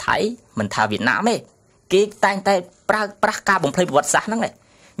មិនថាថៃមិនថាវៀតណាមទេគេតែងតែប្រើប្រាស់ការបំភ្លៃប្រវត្តិសាស្ត្រហ្នឹង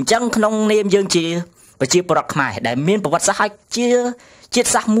អញ្ចឹងក្នុងនាមយើងជាប្រជាពលរដ្ឋខ្មែរដែលមានប្រវត្តិសាស្ត្រហើយជាជាតិ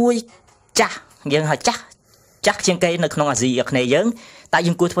សាសន៍មួយចាស់យើងហៅចាស់ជាងគេនៅក្នុងអាស៊ីអាគ្នេយ៍យើងតែ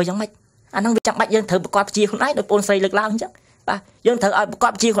យើងគួរធ្វើយ៉ាងម៉េចអាហ្នឹងវាចាំបាច់យើងត្រូវប្រកបជាខ្លួនឯងដោយបងស្រីលើកឡើងអញ្ចឹងបាទយើងត្រូវឲ្យប្រក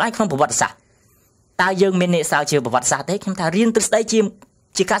បជាខ្លួនឯងក្នុងប្រវត្តិសាស្ត្រតើយើងមានអ្នកស្រាវជ្រាវប្រវត្តិសាស្ត្រទេខ្ញុំថារៀនទ្រឹស្ដី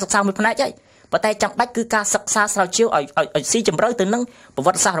ជាការសិក្សាមួយផ្នែកហើយប៉ុន្តែចាំបាច់គឺការសិក្សាស្រាវជ្រាវឲ្យស៊ីជម្រៅទៅនឹងប្រវ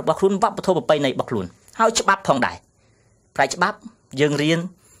ត្តិសាស្ត្ររបស់ខ្លួនវប្បធម៌ប្រពៃណីរបស់ខ្លួនហើយច្បាប់ផងដែរផ្នែកច្បាប់យើងរៀន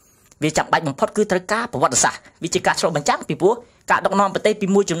វាចាំបាច់បំផុតគឺត្រូវការប្រវត្តិសាស្ត្រវាជាការឆ្លុះបញ្ចាំងពីព្រោះការដឹកនាំប្រទេសពី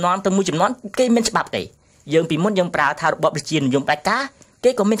មួយជំនាន់ទៅមួយជំនាន់គេមានច្បាប់ទេយើងពីមុនយើងប្រើថារបបប្រជានិយមផ្ដាច់ការ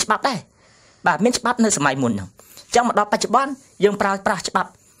គេក៏មានច្បាប់ដែរបាទមានច្បាប់នៅសម័យមុនហ្នឹងអញ្ចឹងមកដល់បច្ចុប្បន្នយើងប្រើប្រាស់ច្បាប់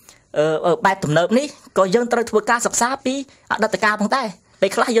បែបទំនើបនេះក៏យើងត្រូវធ្វើការសិក្សាពីអតីតកាលផងដែរពេល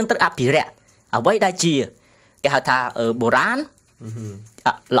ខ្លះយើងត្រូវអភិរក្សអ្វីដែលជាគេហៅថាបុរាណ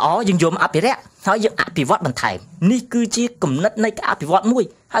ល្អយើងយកមកអភិរក្សហើយយើងអភិវឌ្ឍបន្ថែមនេះគឺជាគំនិតនៃការអភិវឌ្ឍមួយ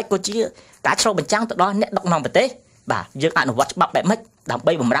ហើយក៏ជាការឆ្លុះបញ្ចាំងទៅដល់អ្នកដឹកនាំប្រទេសបាទយើងអនុវត្តច្បាប់បែបម៉េចដើម្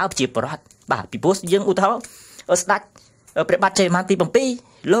បីបម្រើប្រជាពលរដ្ឋបាទពីព្រោះយើងឧទាហរណ៍ស្ដេចព្រះបាទជ័យវរ្ម័នទី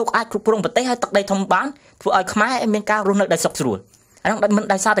7លោកអាចគ្រប់គ្រងប្រទេសឲ្យទឹកដីធំបានធ្វើឲ្យខ្មែរមានការរស់នៅដោយសុខស្រួលអានោះមិន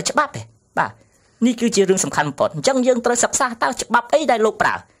ដោយសារតែច្បាប់ទេបាទនេះគឺជារឿងសំខាន់បំផុតអញ្ចឹងយើងត្រូវសិក្សាតើច្បាប់អីដែលលោកប្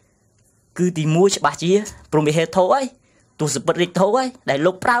រើគឺទី1ច្បាស់ជាព្រហ្មវិហារធោហើយទស្សពិតរាជធោហើយដែល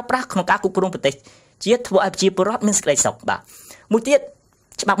លោកប្រើប្រាស់ក្នុងការគ្រប់គ្រងប្រទេសជាតិធ្វើឲ្យប្រជាពលរដ្ឋមានសេចក្តីសុខបាទមួយទៀត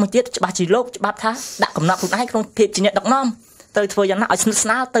ច្បាប់ច្បាស់ជាលោកច្បាប់ថាដាក់កំណត់ខ្លួនឯងក្នុងភាពជាអ្នកដឹកនាំត្រូវធ្វើយ៉ាងណាឲ្យស្និទ្ធស្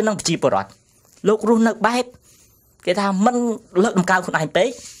នាលទៅនឹងប្រជាពលរដ្ឋលោករស់នៅបែបគេថាមិនលើកតម្កើងខ្លួនឯងពេក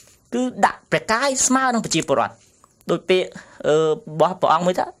គឺដាក់ប្រកាយស្មើនឹងប្រជាពលរដ្ឋដោយពាក្យរបស់ព្រះអង្គ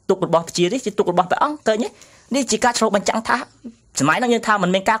មួយថាទុករបស់ប្រជារាស្ត្រជាទុករបស់ព្រះអង្គឃើញទេនេះជាការឆ្លុះបញ្ចាំងថាសម័យហ្នឹងយើងថាមិន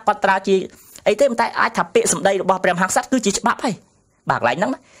មានការកត់ត្រាជាអីទេតែអាចថាពាក្យសម្ដីរបស់ព្រះមហាក្សត្រគឺជាច្បាប់ហើយបាទកន្លែងហ្នឹ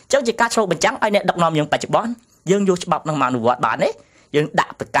ងអញ្ចឹងជាការឆ្លុះបញ្ចាំងឲ្យអ្នកដឹកនាំយើងបច្ចុប្បន្នយើងយកច្បាប់ហ្នឹងមកអនុវត្តបានទេ យើងដា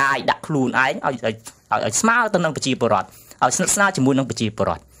ក់បកាយដាក់ខ្លួនឯងឲ្យស្មើទៅនឹងប្រជាពលរដ្ឋឲ្យស្និទ្ធស្នាលជាមួយនឹងប្រជាពល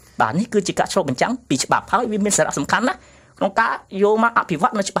រដ្ឋបាទនេះគឺជាការឆ្លុះបញ្ចាំងពីច្បាប់ហើយវាមានសារៈសំខាន់ណាស់ក្នុងការយកមកអភិវឌ្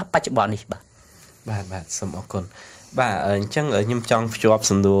ឍនៅច្បាប់បច្ចុប្បន្ននេះបាទសូមអរគុណបាទអញ្ចឹងខ្ញុំចង់ភ្ជាប់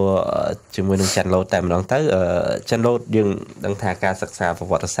សំណួរជាមួយនឹងចាន់ឡូតតែម្ដងទៅចាន់ឡូតយើងដឹងថាការសិក្សាប្រ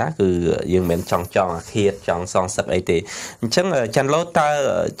វត្តិសាស្ត្រគឺយើងមិនចង់អាឃាតចង់សងសឹកអីទេអញ្ចឹងចាន់ឡូតតើ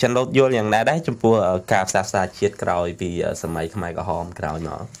ចាន់ឡូតយល់យ៉ាងណាដែរចំពោះការផ្សះផ្សាជាតិក្រោយពីសម័យខ្មែរក្រហមក្រោយម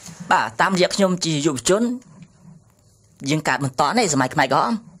កបាទតាមរយៈខ្ញុំជាយុវជនយើងកើតបន្តនេះសម័យខ្មែរក្រហ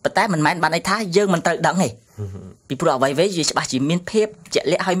មប៉ុន្តែមិនមែនបានន័យថាយើងមិនត្រូវដឹងទេពីព្រោះអ្វីៗវាច្បាស់ជាមានភាពជាក់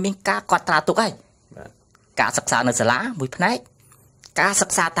លាក់ហើយមានការកត់ត្រាទុកហើយការសិក្សានៅសាលាមួយផ្នែកការសិ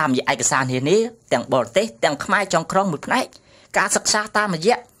ក្សាតាមរយៈឯកសារនានាទាំងបរទេសទាំងខ្មែរចុងក្រងមួយផ្នែកការសិក្សាតាមរ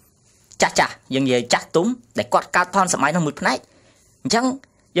យៈចាស់យើងនិយាយចាស់ទុំដែលគាត់កើតថនសម័យនោះមួយផ្នែកអញ្ចឹង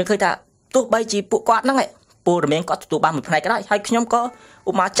យើងឃើញថាទោះបីជាពួកគាត់ហ្នឹងពលរមៀងគាត់ទទួលបានមួយផ្នែកក៏ដោយហើយខ្ញុំក៏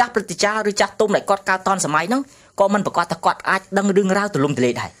ឧមាចាស់ព្រឹទ្ធាចារ្យឬចាស់ទុំដែលគាត់កើតថនសម័យហ្នឹងក៏មិនប្រកាសថាគាត់អាចដឹងរឿងរ៉ាវទូលំទូលា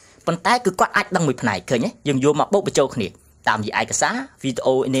យដែរប៉ុន្តែគឺគាត់អាចដឹងមួយផ្នែកឃើញទេយើងយកមកបូកបញ្ចូលគ្នាតាមរយៈឯកសារវីដេ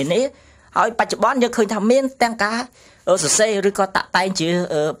អូនេះហើយបច្ចុប្បន្នយើងឃើញថាមានទាំងការសរសេរឬក៏តាក់តែងជា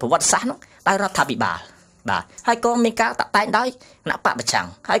ប្រវត្តិសាស្ត្រនោះដោយរដ្ឋាភិបាលបាទហើយក៏មានការតាក់តែងដោយគណៈបកប្រឆាំង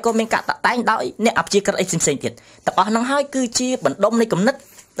ហើយក៏មានការតាក់តែងដោយអ្នកអព្យាក្រឹតអីផ្សេងទៀតទាំងអស់ហ្នឹងហើយគឺជាបណ្ដុំនៃគំនិត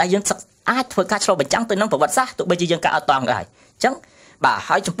ដែលយើងអាចធ្វើការឆ្លុះបញ្ចាំងទៅនឹងប្រវត្តិសាស្ត្រទោះបីជាយើងកើតអត់តង់ដែរអញ្ចឹងបាទ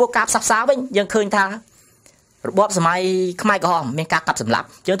ហើយចំពោះការផ្សះផ្សាវិញយើងឃើញថារបបសម័យខ្មែរក្រហមមានការកាប់សម្លាប់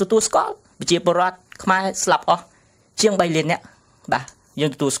យើងទទួលស្គាល់ប្រជាពលរដ្ឋខ្មែរស្លាប់អស់ជាង3លាននាក់បាទយើ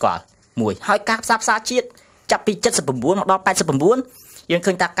ងទទួលស្គាល់មួយហើយការផ្សះផ្សាជាតិចាប់ពី79មកដល់89យើង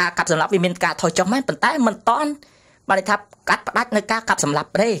ឃើញថាការកាប់សម្លាប់វាមានការថយចុះមែនប៉ុន្តែមិនតាន់បានន័យថាកាត់ផ្ដាច់នៅការកាប់សម្លាប់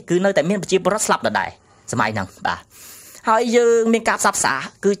ទេគឺនៅតែមានប្រជាពលរដ្ឋស្លាប់ដដែលសម័យហ្នឹងបាទហើយយើងមានការផ្សះផ្សា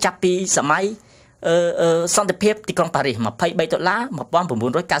គឺចាប់ពីសម័យសន្តិភាពទីក្រុងប៉ារីស$23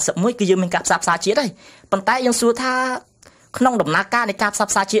 1991គឺយើងមានការផ្សះផ្សាជាតិហើយប៉ុន្តែយើងសួរថាក្នុងដំណើរការនៃការផ្សះ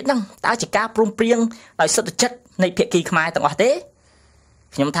ផ្សាជាតិហ្នឹងតើជាការព្រមព្រៀងដោយសុទ្ធចិត្តនៃភាគីខ្មែរទាំងអស់ទេ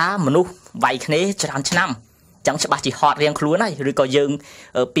ខ្ញុំថាមនុស្សវាយគ្នាច្រើនឆ្នាំចឹងច្បាស់ជាហត់រៀងខ្លួនហើយឬក៏យើង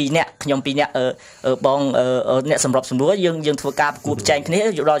2នាក់ខ្ញុំ2នាក់បងអ្នកសម្របសម្រួលយើងធ្វើការប្រគួតប្រជែងគ្នា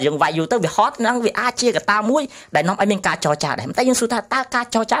ដល់យើងវាយយូរទៅវាហត់ហ្នឹងវាអាចជាកត្តាមួយដែលនាំឲ្យមានការចរចាដែរតែយើងសួរថាតើការ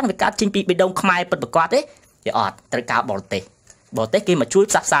ចរចាវាកើតចេញពីបេះដូងខ្មែរពិតប្រាកដទេវាអត់ត្រូវការបរទេសគេមកជួយ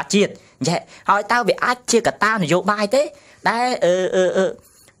ផ្សះផ្សាជាតិអញ្ចឹងហើយតើវាអាចជាកត្តានយោបាយទេដែល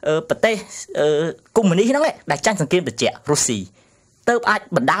ប្រទេសកុម្មុយនីសហ្នឹងដែលចាញ់សង្គ្រាមត្រជាក់រុស្ស៊ីទៅអាច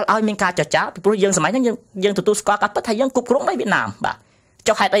បណ្ដាលឲ្យមានការចរចាពីព្រោះយើងសម័យហ្នឹងយើងទទួលស្គាល់ការពិតថាយើងគ្រប់គ្រងដោយវៀតណាមបាទ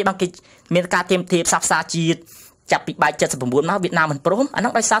ចុះហេតុអីបានគេមានការទាមទារផ្សះផ្សាជាតិចាប់ពីបែក79មកវៀតណាមមិនព្រមអាហ្នឹ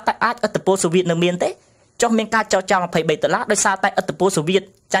ងដោយសារតែអាចឥទ្ធិពលសូវៀតនៅមានទេចុះមានការចរចា$23ដោយសារតែឥទ្ធិពលសូវៀត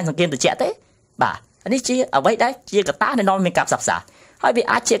ចាញ់សង្គ្រាមត្រជាក់ទេបាទនេះជាអ្វីដែលជាកត្តាដែលនាំមានការផ្សះផ្សាហើយវា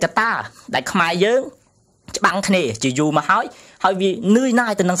អាចជាកត្តាដែលខ្មែរយើងច្បាំងគ្នាជាយូរមកហើយវានឿយណា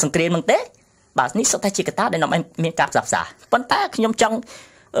យទៅនឹងសង្គ្រាមហ្នឹងទេបាទនេះសុទ្ធតែជាកត្តាដែលនាំឲ្យមានការផ្សះផ្សាប៉ុន្តែខ្ញុំចង់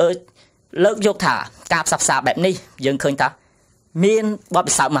លើកយកថាការផ្សះផ្សាបែបនេះយើងឃើញថាមានបទ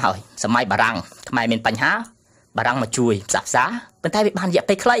ពិសោធន៍មកហើយសម័យបារាំងខ្មែរមានបញ្ហាបារាំងមកជួយផ្សះផ្សាប៉ុន្តែវាបានរយៈ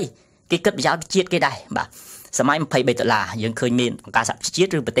ពេលខ្លីគេគិតប្រយោជន៍ជាតិគេដែរបាទសម័យ$23យើងឃើញមានអង្គការសហប្រជាជាតិ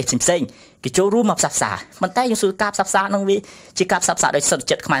ឬប្រទេសផ្សេងៗគេចូលរួមមកផ្សះផ្សាប៉ុន្តែយើងសួរការផ្សះផ្សានឹងវាជាការផ្សះផ្សាដោយសុទ្ធ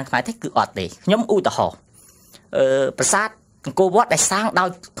ចិត្តខ្មែរទេគឺអត់ទេខ្ញុំឧទាហរណ៍ប្រាសាទអង្គរវត្តដែលសាងដោយ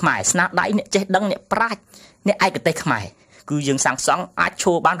ខ្មែរស្នាដៃអ្នកចេះដឹងអ្នកប្រាជ្ញអ្នកឯកទេសខ្មែរគឺយើងសាងសង់អាចឈ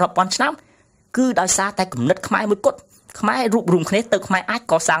របានរាប់ពាន់ឆ្នាំគឺដោយសារតែគំនិតខ្មែរមួយគត់ខ្មែររួបរวมគ្នាទៅខ្មែរអាច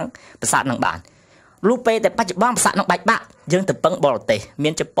កសាងប្រាសាទនឹងបានលុះពេលតែបច្ចុប្បន្នប្រាសាទនឹងបែកបាក់យើងទៅពឹងបរទេសមា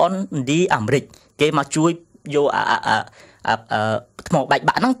នជប៉ុនឥណ្ឌាអាមេរិកគេមកជួយយកថ្មបែក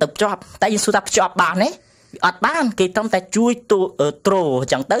បាក់ហ្នឹងទៅភ្ជាប់តែយើងសួរថាភ្ជាប់បានទេវាអត់បានគេត្រឹមតែជួយទ្រអ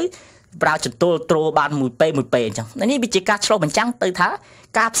ញ្ចឹងទៅប្រើចន្ទល់ទ្របានមួយពេលអញ្ចឹងនេះវាជាការឆ្លុះបញ្ចាំងទៅថា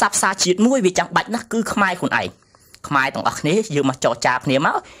ការផ្សះផ្សាជាតិមួយវាចាំបាច់ណាស់គឺខ្មែរខ្លួនឯងខ្មែរទាំងអស់គ្នាយើងមកចរចាគ្នាម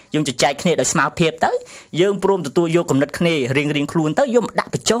កយើងជជែកគ្នាដោយស្មារតីទៅយើងព្រមទទួលយកគំនិតគ្នារៀងខ្លួនទៅយកមកដា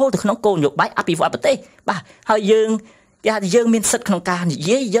ក់បញ្ចូលទៅក្នុងគោលនយោបាយអភិវឌ្ឍប្រទេសបាទហើយយើងគេថាយើងមានសិទ្ធិក្នុងការនិ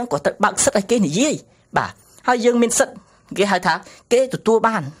យាយយើងក៏ត្រូវបើកសិទ្ធិឲ្យគេនិយាយបាទហើយយើងមានសិទ្ធិគេហៅថាគេទទួល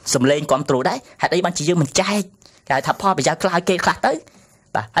បានសម្លេងគ្រប់គ្រងដែរហេតុអីបានជាយើងមិនចែកគេហៅថាផលប្រយោជន៍ខ្លះឲ្យគេខ្លះទៅ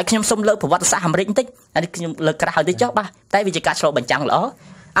បាទហើយខ្ញុំសូមលើកប្រវត្តិសាស្ត្រអាមេរិកបន្តិចហើយខ្ញុំលើកក្រៅទៅចុះបាទតែវាជាការឆ្លុះបញ្ចាំងល្អ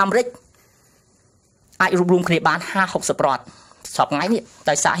អាមេរិកអាចរួបរวมគ្នាបាន50-60រដ្ឋសពថ្ងៃនេះ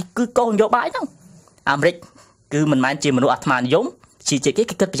ដោយសារគឺគោលនយោបាយហ្នឹងអាមេរិកគឺមិនមែនជាមនុស្សអាត្មានិយមជាគេ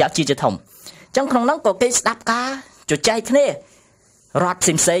គិតប្រយោជន៍ជាធំអញ្ចឹងក្នុងហ្នឹងក៏គេស្ដាប់ការជជែកគ្នារដ្ឋ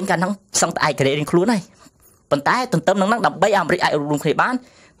ផ្សេងកាលហ្នឹងសឹងតែឯករាជ្យរៀងខ្លួនហើយប៉ុន្តែទន្ទឹមនឹងហ្នឹងដើម្បីអាមេរិកអាចរួបរวมគ្នាបាន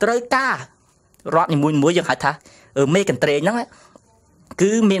ត្រូវការរដ្ឋនីមួយៗយើងហៅថាមេកន្ត្រេងហ្នឹង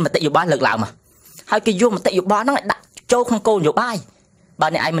គឺមានមតិយោបល់លើកឡើងមកហើយគេយកមតិយោបល់ហ្នឹងឲ្យដាក់ចូលក្នុងគោលនយោបាយបើ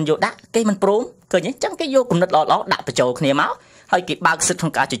អ្នកឯងមិនយកដាក់គេមិនព្រមឃើញទេអញ្ចឹងគេយកគំនិតល្អៗដាក់បញ្ចូលគ្នាមកហើយគេបើកសិទ្ធិក្នុ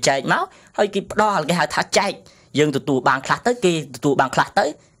ងការជជែកមកហើយគេផ្ដល់គេហៅថាចែកយើងទទួលបានខ្លះទៅគេទទួលបានខ្លះទៅ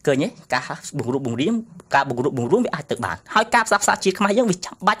ឃើញទេការបង្រួបបង្រៀនការបង្រួបបង្រួមវាអាចទៅបានហើយការផ្សះផ្សាជាតិខ្មែរយើងវា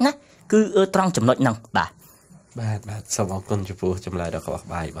ចាំបាច់ណាគឺត្រង់ចំណុចហ្នឹងបាទសូមអរគុណចំពោះចម្លើយដ៏ក្បោះក្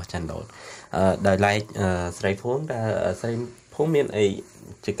បាយរបស់ចាន់ឡូតដោយឡែកស្រីភួងតើស្រីភួងមានអី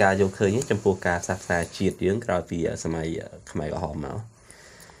ជាការយល់ឃើញចំពោះការផ្សះផ្សាជាតិយើងក្រោយពីសម័យខ្មែរក្រហមមក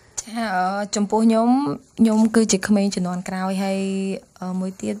ចាចំពោះខ្ញុំគឺជាក្មេងជំនាន់ក្រោយហើយមួ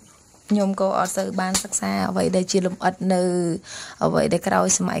យទៀតខ្ញុំក៏អត់សូវបានសិក្សាអ្វីដែលជាលម្អិតនៅអ្វីដែលក្រោយ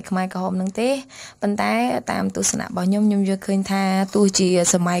សម័យខ្មែរក្រហមនឹងទេប៉ុន្តែតាមទស្សនៈរបស់ខ្ញុំយល់ឃើញថាទោះជា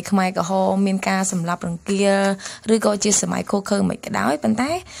សម័យខ្មែរក្រហមមានការសម្លាប់រង្គាលឬក៏ជាសម័យខូខើមិនក៏ដោយប៉ុន្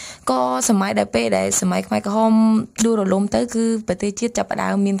តែក៏សម័យដែលពេលដែលសម័យខ្មែរក្រហមដួលរលំទៅគឺប្រទេសជាតិចាប់ផ្ដើ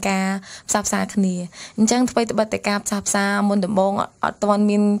មមានការផ្សះផ្សាគ្នាអញ្ចឹងអ្វីត្បិតតែការផ្សះផ្សាមុនដំបូងអត់ទាន់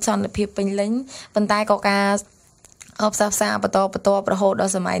មានសន្តិភាពពេញលេញប៉ុន្តែក៏ការផ្សះផ្សាបន្តរហូតដ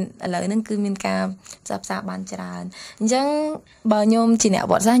ល់សម័យឥឡូវហ្នឹងគឺមានការផ្សះផ្សាបានច្រើនអញ្ចឹងបើខ្ញុំជាអ្នក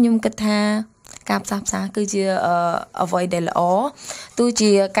វត្តសាស្ត្រខ្ញុំគិតថាការផ្សះផ្សាគឺជាអ្វីដែលល្អទោះ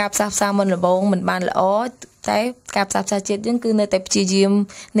ជាការផ្សះផ្សាមុនដំបូងមិនបានល្អតែការផ្សះផ្សាជាតិយើងគឺនៅតែព្យាយាម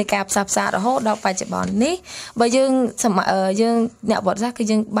នៃការផ្សះផ្សាររហូតដល់បច្ចុប្បន្ននេះបើយើងអ្នកវត្តសាស្ត្រគឺ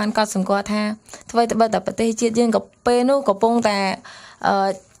យើងបានកត់សម្គាល់ថាអ្វីត្បិតតែប្រទេសជាតិយើងក៏ពេលនោះកំពុងតែ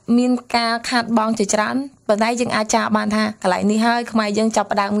មានការខាតបង់ជាច្រើនប៉ុន្តែយើងអាចចារបានថាកន្លែងនេះហើយខ្មែរយើងចាប់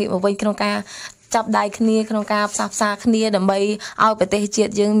ផ្ដើមងាកមកវិញក្នុងការចាប់ដៃគ្នាក្នុងការផ្សះផ្សាគ្នាដើម្បីឲ្យប្រទេសជា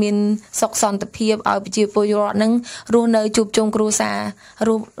តិយើងមានសុខសន្តិភាពឲ្យប្រជាពលរដ្ឋនឹងរស់នៅជួបជុំគ្រួសារ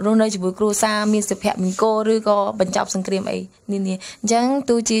រស់នៅជាមួយគ្រួសារមានសុភមង្គលឬក៏បញ្ចប់សង្គ្រាមអីនានាអញ្ចឹង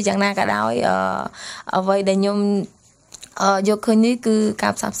ទោះជាយ៉ាងណាក៏ដោយអ្វីដែលខ្ញុំយកឃើញនេះគឺកា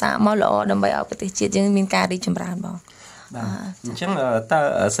រផ្សះផ្សាមកល្អដើម្បីឲ្យប្រទេសជាតិយើងមានការរីកចម្រើនបងបាទអញ្ចឹងតើ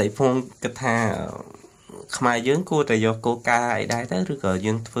ស្រីភួងគិតថាខ្មែរយើងគួរតែយកគោលការណ៍អីដែរទៅឬក៏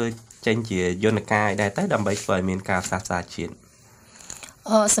យើងធ្វើចេញជាយន្តការអីដែរទៅដើម្បីធ្វើឲ្យមានការផ្សះផ្សាជាតិ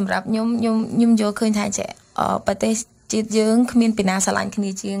សម្រាប់ខ្ញុំយកឃើញថាចេះប្រទេសជាតិយើងគ្មានពីណាស្រឡាញ់គ្នា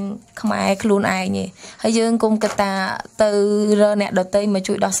ជាងខ្មែរខ្លួនឯងទេហើយយើងគុំគិតថាទៅរកអ្នកដទៃមក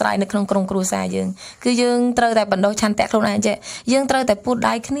ជួយដោះស្រាយនៅក្នុងក្រុមគ្រួសារយើងគឺយើងត្រូវតែបណ្ដុះឆន្ទៈខ្លួនឯងចេះយើងត្រូវតែពុត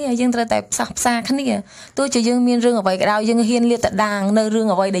ដៃគ្នាយើងត្រូវតែផ្សះផ្សាគ្នាទោះជាយើងមានរឿងអ្វីក៏ដោយយើងហ៊ានលាតត្រដាងនៅរឿង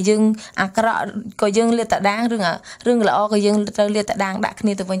អ្វីដែលយើងអាក្រក់ក៏យើងលាតត្រដាងរឿងល្អក៏យើងត្រូវលាតត្រដាងដាក់គ្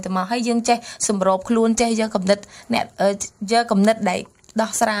នាទៅវិញទៅមកហើយយើងចេះសម្របខ្លួនចេះយកគំនិតអ្នកយកគំនិតដែល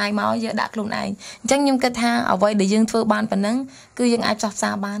ដោះស្រាយមកយកដាក់ខ្លួនឯងអញ្ចឹងខ្ញុំគិតថាអ្វីដែលយើងធ្វើបានប៉ុណ្ណឹងគឺយើងអាចផ្សះផ្សា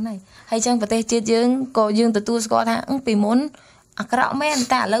បានហើយអញ្ចឹងប្រទេសជាតិយើងក៏យើងទទួលស្គាល់ថាពីមុនអាក្រក់មែន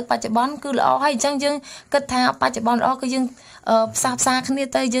តែឥឡូវបច្ចុប្បន្នគឺល្អហើយអញ្ចឹងយើងគិតថាបច្ចុប្បន្នល្អគឺយើងផ្សះផ្សាគ្នា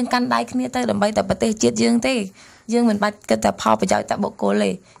ទៅយើងកាន់ដៃគ្នាទៅដើម្បីតែប្រទេសជាតិយើងទេយើងមិនបាច់គិតតែផលប្រយោជន៍តែបុគ្គលទេ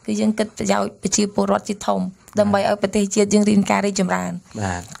គឺយើងគិតប្រយោជន៍ប្រជាពលរដ្ឋជាធំដើម្បីឲ្យប្រទេសជាតិយើងមានការរីកចម្រើន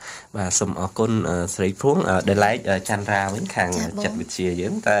បាទសូមអរគុណស្រីភួងដែលឡែកចន្ទរាវិញខាងចិត្តវិទ្យាយើ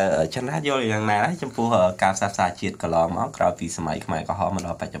ងតើចន្ទរាយល់យ៉ាងណាដែរចំពោះការផ្សះផ្សាជាតិកន្លងមកក្រោយពីសម័យខ្មែរក្រហមមកដ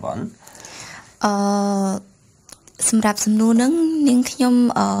ល់បច្ចុប្បន្នសម្រាប់សំណួរហ្នឹងនាងខ្ញុំ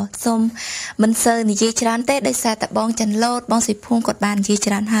សូមមិនសូវនិយាយច្រើនទេដោយសារតែបងចន្ទឡូតបងសិភួងគាត់បាននិយាយ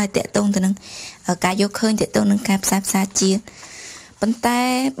ច្រើនហើយតាក់ទងទៅនឹងការយកឃើញតាក់ទងនឹងការផ្សះផ្សាជាតិប៉ុន្តែ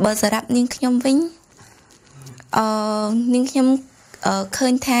បើសម្រាប់នាងខ្ញុំវិញនាងខ្ញុំឃើ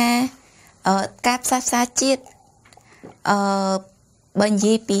ញថាការផ្សះផ្សាជាតិបើនិ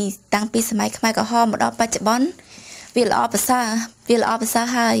យាយពីតាំងពីសម័យខ្មែរក្រហមមកដល់បច្ចុប្បន្នវាល្អប្រសើរ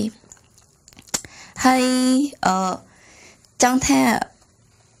ហើយចង់ថា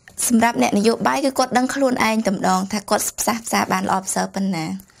សម្រាប់អ្នកនយោបាយគឺគាត់ដឹងខ្លួនឯងតែម្ដងថាគាត់ផ្សះផ្សាបានល្អប្រសើរប៉ុណ្ណា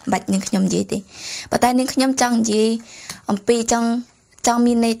បាច់នាងខ្ញុំនិយាយទេប៉ុន្តែនាងខ្ញុំចង់និយាយអំពីចង់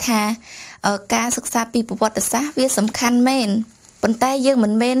មានន័យថាការសិក្សាពីប្រវត្តិសាស្ត្រវាសំខាន់មែនប៉ុន្តែយើងមិ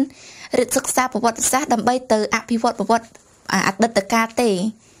នមែនសិក្សាប្រវត្តិសាស្ត្រដើម្បីទៅអភិវឌ្ឍប្រវត្តិអតីតកាលទេ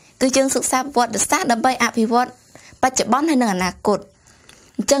គឺយើងសិក្សាប្រវត្តិសាស្ត្រដើម្បីអភិវឌ្ឍបច្ចុប្បន្នហើយនិងអនាគត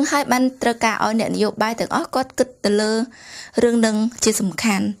អញ្ចឹងហើយបានត្រូវការឲ្យអ្នកនយោបាយទាំងអស់គាត់គិតទៅលើរឿងនឹងជាសំ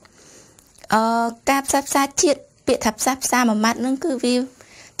ខាន់ការផ្សះផ្សាជាតិពាក្យថាផ្សះផ្សាមួយម៉ាត់ហ្នឹងគឺវា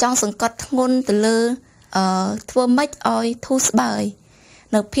ចង់សង្កត់ធ្ងន់ទៅលើធ្វើម៉េចឲ្យធូរស្បើយ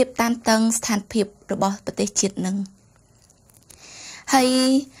នៅភាពតានតឹងស្ថានភាពរបស់ប្រទេសជាតិនឹងហើយ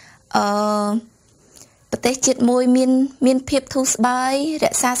ប្រទេសជាតិមួយមានភាពធូរស្បើយរ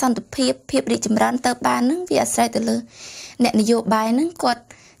ក្សាសន្តិភាពរីកចម្រើនទៅបានហ្នឹងវាអាស្រ័យទៅលើអ្នកនយោបាយហ្នឹងគាត់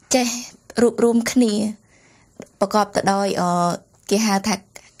ចេះរួបរวมគ្នាប្រកបទៅដោយគេហៅថា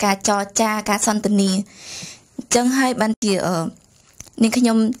ការចរចាការសន្ទនាអញ្ចឹងហើយបានជា នាងខ្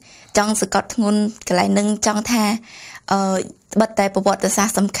ញុំចង់សង្កត់ធ្ងន់កន្លែងនឹងចង់ថាបិទតែប្រវត្តិសាស្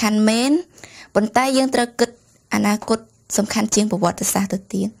ត្រសំខាន់មែនប៉ុន្តែយើងត្រូវគិតអនាគតសំខាន់ជាងប្រវត្តិសាស្ត្រទៅ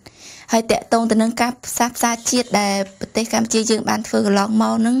ទៀតហើយតកតងទៅនឹងការផ្សះផ្សាជាតិដែលប្រទេសកម្ពុជាយើងបានធ្វើកន្លងម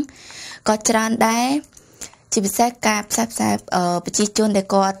កនឹងក៏ច្រើនដែរជាពិសេសការផ្សះផ្សាប្រជាជនដែល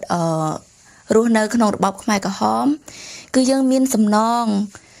គាត់រស់នៅក្នុងរបបខ្មែរក្រហមគឺយើងមានសំណង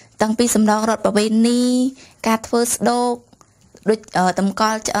តាំងពីសំណងរដ្ឋប្រវេណីការធ្វើស្ដោកដូចតម្ក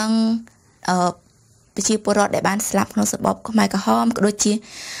ល់ឆ្អឹងប្រជាពលរដ្ឋដែលបានស្លាប់ក្នុងរបបខ្មែរក្រហមក៏ដូចជា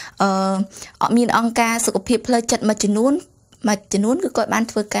មានអង្គការសុខភាពផ្លូវចិត្តមួយចំនួនគឺគាត់បាន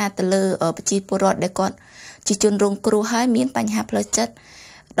ធ្វើការទៅលើប្រជាពលរដ្ឋដែលគាត់ជាជនរងគ្រោះហើយមានបញ្ហាផ្លូវចិត្ត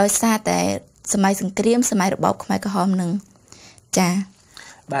ដោយសារតែសម័យសង្គ្រាមសម័យរបបខ្មែរក្រហមនឹងចា៎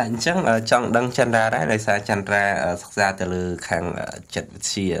បាទអញ្ចឹងចង់ដឹងចន្ទរាដែរដោយសារចន្ទរាសិក្សាទៅលើខាងចិត្តវិ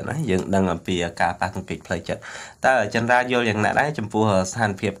ទ្យាណាយើងដឹងអំពីការប៉ះទង្គិចផ្លូវចិត្តតើចន្ទរាយល់យ៉ាងណាដែរចំពោះស្ថា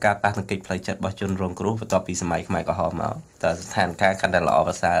នភាពការប៉ះទង្គិចផ្លូវចិត្តរបស់ជនរងគ្រោះបន្ទាប់ពីសម័យខ្មែរក្រហមមកតើស្ថានភាពកាន់តែល្អ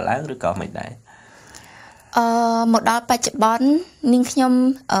ប្រសើរឡើងឬក៏មិនដែរមកដល់បច្ចុប្បន្ននាងខ្ញុំ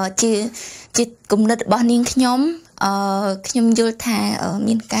ជាគំនិតរបស់នាងខ្ញុំខ្ញុំយល់ថា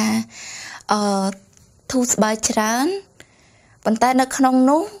មានការធូរស្បើយច្រើនប៉ុន្តែនៅក្នុង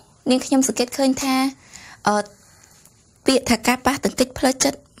នោះនាងខ្ញុំសង្កេតឃើញថាពាក្យថាការប៉ះទង្គិចផ្លូវចិ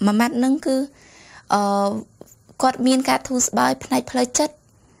ត្តមួយម៉ាត់ហ្នឹងគឺគាត់មានការធូរស្បើយផ្នែកផ្លូវចិត្ត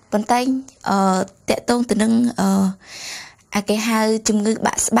ប៉ុន្តែតកតងទៅនឹងគេហៅជំងឺ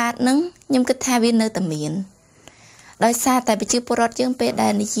បាក់ស្បាតហ្នឹងខ្ញុំគិតថាវានៅតែមានដោយសារតែប្រជាពលរដ្ឋយើងពេលដែ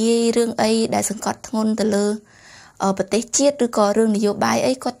លនិយាយរឿងអីដែលសង្កត់ធ្ងន់ទៅលើប្រទេសជាតិឬក៏រឿងនយោបាយ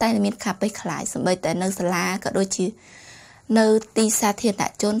អីគាត់តែមានខាប់ពេកខ្លាចសូម្បីតែនៅសាលាក៏ដូចជានៅទីសាធារណ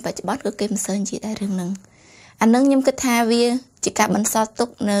ជនបច្ចុប្បន្នក៏គេមិនសូវនិយាយដែររឿងហ្នឹងអានឹងខ្ញុំគិតថាវាជាការបន្សល់ទុក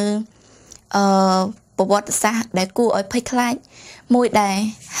នៅប្រវត្តិសាស្ត្រដែលគួរឲ្យភ័យខ្លាចមួយដែរ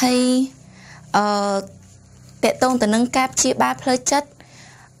ហើយតកតងទៅនឹងការព្យាបាលផ្លូវចិត្ត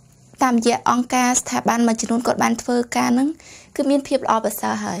តាមរយៈអង្គការស្ថាប័នមួយចំនួនគាត់បានធ្វើការហ្នឹងគឺមានភាពល្អប្រ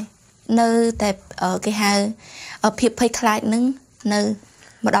សើរហើយនៅតែគេហៅភាពភ័យខ្លាចហ្នឹងនៅ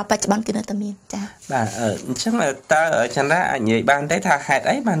មកដល់បច្ចុប្បន្នគឺនៅតែមានចា៎បាទអញ្ចឹងតើចន្ទរាអាចនិយាយបានទេថាហេតុ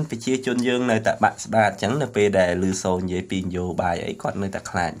អីបានប្រជាជនយើងនៅតែបាក់ស្បាតអញ្ចឹងនៅពេលដែលឮសូរនិយាយពីនយោបាយអីគាត់នៅតែ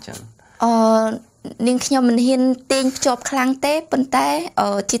ខ្លាចអញ្ចឹងនាងខ្ញុំមិនហ៊ានទាញភ្ជាប់ខ្លាំងទេប៉ុន្តែ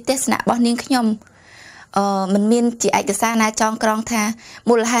ជាទស្សនៈរបស់នាងខ្ញុំមិនមានជាឯកសារណាចងក្រងថា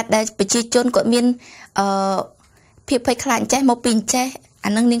មូលហេតុដែលប្រជាជនគាត់មានភាពភ័យខ្លាចចេះមកពីចេះអា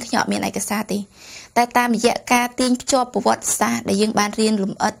នឹងនាងខ្ញុំអត់មានឯកសារទេតែតាមរយៈការទាញភ្ជាប់ប្រវត្តិសាស្ត្រដែលយើងបានរៀនល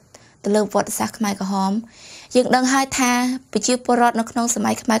ម្អិតទៅលើប្រវត្តិសាស្ត្រខ្មែរក្រហមយើងដឹងហើយថាប្រជាពលរដ្ឋនៅក្នុងស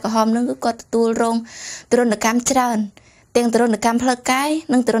ម័យខ្មែរក្រហមនឹងគឺគាត់ទទួលរងទរណកម្មច្រើនទាំងទរណកម្មផ្លូវកាយ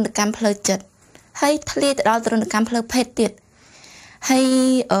និងទរណកម្មផ្លូវចិត្តហើយធ្លាយទៅដល់ទរណកម្មផ្លូវភេទទៀតហើយ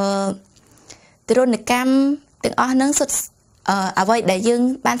ទរណកម្មទាំងអស់ហ្នឹងសុទ្ធអ្វីដែលយើង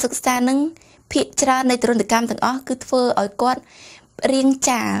បានសិក្សាហ្នឹងភាគច្រើននៃទរណកម្មទាំងអស់គឺធ្វើឲ្យគាត់រៀង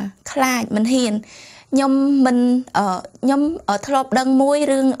ចាលខ្លាចមិនហ៊ានខ្ញុំធ្លាប់ដឹងមួយ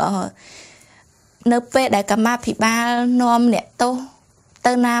រឿងនៅពេលដែលកម្មាភិបាលនាំអ្នកទោស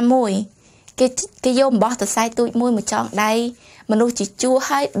ទៅណាមួយគេយកអំបោះទៅសាយទូចមួយមកចងដៃមនុស្សជាជួរ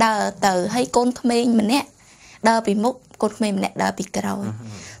ហើយដើរទៅហើយកូនក្មេងម្នាក់ដើរពីមុខកូនក្មេងម្នាក់ដើរពីក្រោយ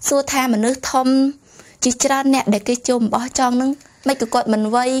សួរថាមនុស្សធំជាច្រើនអ្នកដែលគេជុំអំបោះចងនឹងមិនក៏គាត់មិន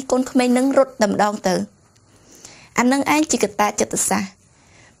វ័យកូនក្មេងនឹងរត់តែម្ដងទៅអានឹងឯងជាកត្តាចិត្តសាស្ត្រ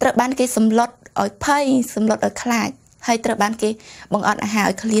ត្រូវបានគេសម្លុតឲ្យភ័យសម្លុតឲ្យខ្លាចហើយត្រូវបានគេបង្អត់អាហារ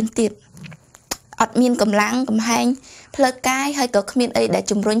ឲ្យឃ្លានទៀតអត់មានកម្លាំងកំហែងផ្លូវកាយហើយក៏គ្មានអីដែល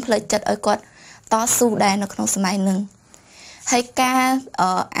ជំរុញផ្លូវចិត្តឲ្យគាត់តស៊ូដែរនៅក្នុងសម័យនឹងហើយការ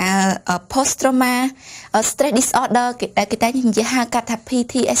post trauma stress disorder គេតែនិយាយហៅកាត់ថា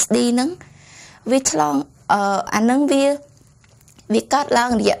PTSD ហ្នឹងវាឆ្លងអាហ្នឹងវាកើតឡើ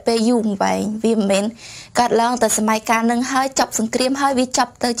ងរយៈពេលយូរវែងវាមិនមែនកើតឡើងតែសម័យកាលនឹងហើយចប់សង្គ្រាមហើយវាច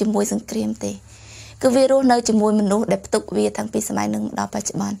ប់ទៅជាមួយសង្គ្រាមទេគឺវារស់នៅជាមួយមនុស្សដែលផ្ទុកវាតាំងពីសម័យនឹងដល់បច្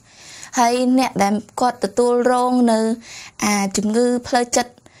ចុប្បន្នហើយអ្នកដែលគាត់ទទួលរងនៅជំងឺផ្លូវចិត្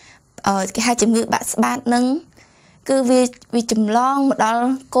តគេហៅជំងឺបាក់ស្បាតនឹងគឺវាចម្លងមកដល់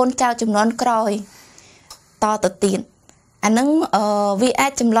កូនចៅចំនួនក្រោយតទៅទៀតអានឹងវាអា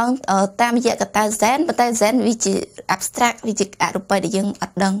ចចម្លងតាមរយៈកត្តា Zen ប៉ុន្តែ Zen វាជា abstract វាជាអរូបីដែលយើងអ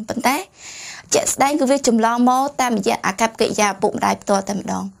ត់ដឹងប៉ុន្តែជាក់ស្ដែងគឺវាចម្លងមកតាមរយៈអាកប្បកិរិយាឪពុកម្ដាយផ្ទាល់តែម្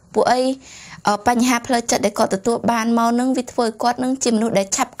ដងពួកអីបញ្ហាផ្លូវចិត្តដែលគាត់ទទួលបានមកនឹងវាធ្វើឲ្យគាត់នឹងជាមនុស្សដែល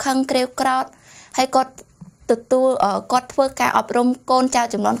ឆាប់ខឹងក្រេវក្រោធហើយគាត់ធ្វើការអប់រំកូនចៅ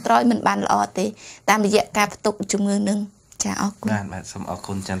ចំនួនក្រោយមិនបានល្អទេតាមរយៈការផ្ទុកជំងឺនឹង ចាអរគុណបាទសូមអរ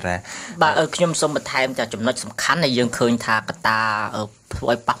គុណចន្ទរាបាទខ្ញុំសូមបន្ថែមតែចំណុចសំខាន់ដែលយើងឃើញថាកត្តាធ្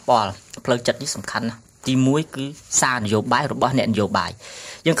វើឲ្យប៉ះពាល់ផ្លូវចិត្តនេះសំខាន់ណាស់ទី1គឺសារនយោបាយរបស់អ្នកនយោបាយ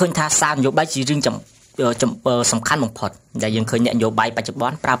យើងឃើញថាសារនយោបាយជារឿងសំខាន់បំផុតដែលយើងឃើញអ្នកនយោបាយបច្ចុប្ប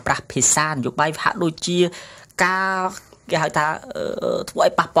ន្នប្រើប្រាស់ភាសានយោបាយហាក់ដូចជាការគេហៅថាធ្វើឲ្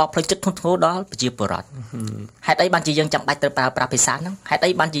យប៉ះពាល់ផ្លូវចិត្តធ្ងន់ធ្ងរដល់ប្រជាពលរដ្ឋហេតុអីបានជាយើងចាំបាច់ត្រូវប្រើប្រាស់ភាសាហ្នឹងហេតុ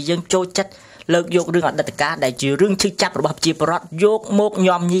អីបានជាយើងចូលចិត្តលើកយករឿងអតីតកាលដែលជារឿងឈឺចាប់របស់ប្រជាពលរដ្ឋយកមក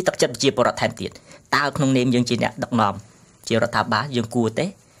ញោមញីទឹកចិត្តប្រជាពលរដ្ឋថែមទៀតតើក្នុងនាមយើងជាអ្នកដឹកនាំជារដ្ឋាភិបាលយើងគួរទេ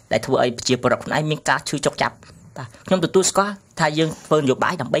ដែលធ្វើឲ្យប្រជាពលរដ្ឋខ្លួនឯងមានការឈឺចុកចាប់បាទខ្ញុំទទួលស្គាល់ថាយើងធ្វើនយោបា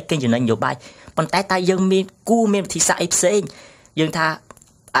យដើម្បីកេងចំណេញនយោបាយប៉ុន្តែយើងមានវិធីសាស្ត្រអីផ្សេងយើងថា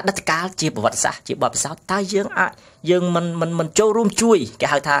អតីតកាលជាប្រវត្តិសាស្ត្រជាបទពិសោធន៍តើយើងមិនចូលរួមជួយគេ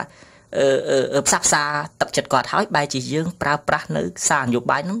ហៅថាផ្សះផ្សាទឹកចិត្តគាត់ហើយបែរជាយើងប្រើប្រាស់នៅសារនយោ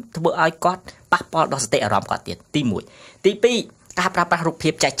បាយហ្នឹងធ្វើឲ្យគាត់ប៉ះពាល់ដល់សតិអារម្មណ៍គាត់ទៀតទី1ទី2ការប្រើប្រាស់រូបភា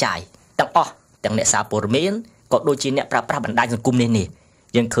ពចែកចាយទាំងអស់ទាំងអ្នកសារព័ត៌មានក៏ដូចជាអ្នកប្រើប្រាស់បណ្ដាញសង្គមនេះ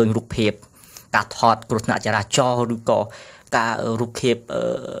យើងឃើញរូបភាពការថតគ្រោះថ្នាក់ចរាចរណ៍ឬក៏ការរូបភាព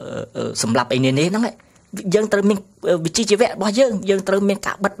សម្រាប់អីនេះហ្នឹងយើងត្រូវមានវិជ្ជាជីវៈរបស់យើងត្រូវមាន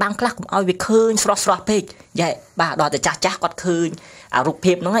ការបិទបាំងខ្លះកុំឲ្យវាឃើញស្រស់ពេកយ៉ែបាទដល់តែចាស់គាត់ឃើញអារូប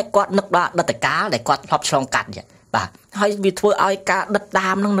ភាពហ្នឹងគាត់នឹកដល់អតីតកាលដែលគាត់ធ្លាប់ឆ្លងកាត់បាទហើយវាធ្វើឲ្យការដិតដា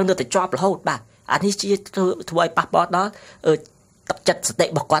មហ្នឹងនៅតែជាប់រហូតបាទអានេះជាធ្វើឲ្យប៉ះពាល់ដល់ទឹកចិត្តសតិរ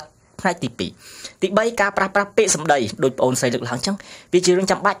បស់គាត់ផ្នែកទី2ទី3ការប្រាស់ពាក្យសម្ដីដោយបងអូនស្រីលើកឡើងអញ្ចឹងវាជារឿង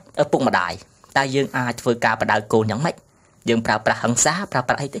ចាំបាច់ឪពុកម្ដាយតែយើងអាចធ្វើការបដៅកូនយ៉ាងម៉េចយើងប្រើប្រាស់ហិង្សាប្រើ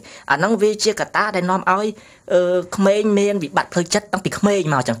ប្រាស់អីទេអាហ្នឹងវាជាកត្តាដែលនាំឲ្យក្មេងមានវិបត្តិផ្លូវចិត្តតាំងពីក្មេង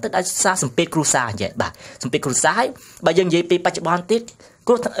មកអញ្ចឹងទៅឲ្យសារសម្ពាធគ្រួសារអញ្ចឹងបាទសម្ពាធគ្រួសារហើយបើយើងនិយាយពីបច្ចុប្បន្នទៀត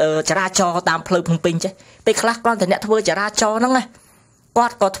គ្រោះចរាចរណ៍តាមផ្លូវភ្នំពេញចេះពេលខ្លះគ្រាន់តែអ្នកធ្វើចរាចរណ៍ហ្នឹងណាគា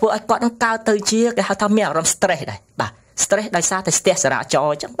ត់ក៏ធ្វើឲ្យគាត់នឹងកើតទៅជាគេហៅថាមានអារម្មណ៍ stress ដែរបាទ stress ដោយសារតែស្ទះចរាចរ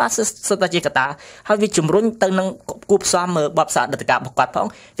ណ៍អញ្ចឹងបាទសុទ្ធតែជាកត្តាហើយវាជំរុញទៅនឹងគូផ្សំបបផ្សារអតីតកាលរបស់គាត់ផង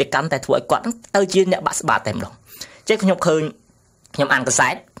វាកាន់តែធ្វើឲ្យគាត់នឹងទៅជាអ្នកបាក់ស្បាតតែម្ដងចេះខ្ញុំឃើញខ្ញុំអានកសែ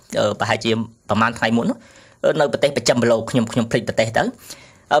តប្រហែលជាប្រហែលថ្ងៃមុននៅប្រទេសប្រចាំបលោកខ្ញុំភ្លេចប្រទេសទៅ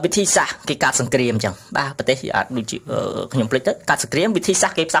វិធីសាស្ត្រគេកាត់សង្គ្រាមអញ្ចឹងបាទប្រទេសអាចដូចជាខ្ញុំភ្លេចទៅកាត់សង្គ្រាមវិធីសា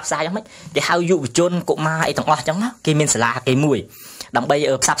ស្ត្រគេផ្សះផ្សាយ៉ាងម៉េចគេហៅយុវជនកុមារអីទាំងអស់អញ្ចឹងណាគេមានសាលាគេមួយដើម្បី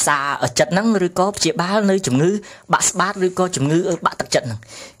ផ្សះផ្សាចិត្តហ្នឹងឬក៏ព្យាបាលនៅជំងឺបាក់ស្បាតឬក៏ជំងឺបាក់ទឹកចិត្តហ្នឹង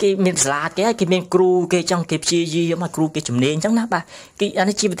គេមានសាលាគេហើយគេមានគ្រូគេអញ្ចឹងគេព្យាយាមឲ្យគ្រូគេជំនាញអញ្ចឹងណាបាទគេអា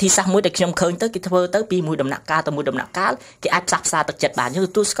នេះជាវិធីសាស្ត្រមួយដែលខ្ញុំឃើញទៅគេធ្វើទៅពីមួយដំណាក់កាលទៅមួយដំណាក់កាលគេអាចផ្សះផ្សាទឹកចិត្តបានយើង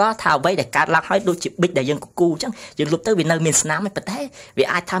ទទួលស្គាល់ថាអ្វីដែលកើតឡើងហើយដូចជាប៊ិចដែលយើងគូអញ្ចឹងយើងលុបទៅវានៅមានស្នាមតែប៉ុន្តែវា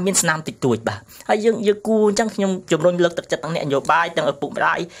អាចថាមានស្នាមតិចតួចបាទហើយយើងគូអញ្ចឹងខ្ញុំជំរុញលើកទឹកចិត្តទាំងអ្នកនយោបាយទាំងឪពុកម្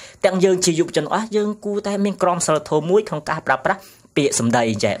ដាយទាំងយើងជាយុវជនអស់យើងគូតែមានក្រមសីលធម៌មួយក្នុងការប្រើប្រាស់ពាក្យសម្ដី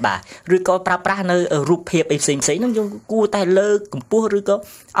ចេះបាទឬក៏ប្រើប្រាស់នៅរូបភាពអីផ្សេងហ្នឹងយើងគួរតែលើកកម្ពស់ឬក៏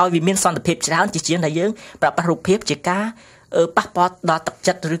ឲ្យវាមានសន្តិភាពច្រើនជាជាងដែលយើងប្រើប្រាស់រូបភាពជាការប៉ះពាល់ដល់ទឹក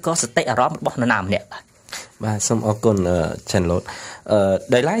ចិត្តឬក៏សតិអារម្មណ៍របស់នរណាម្នាក់បាទសូមអរគុណចាន់ឡូត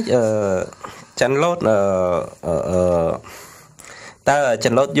ដោយឡែកចាន់ឡូតតើចា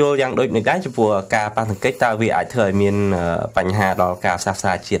ន់ឡូតយល់យ៉ាងដូចនេះដែរចំពោះការប៉ះទង្គិចតើវាអាចធ្វើឲ្យមានបញ្ហាដល់ការផ្សះផ្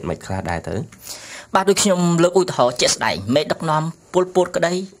សាជាតិមិនខ្លះដែរទៅបាទដូចខ្ញុំលើកឧទាហរណ៍ជាក់ស្ដែងមេដឹកនាំពលពតក្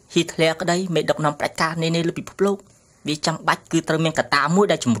តីហ៊ីតឡែរក្តីមេដឹកនាំផ្ដាច់ការនេះលើពិភពលោកវាចាំបាច់គឺត្រូវមានកត្តាមួយ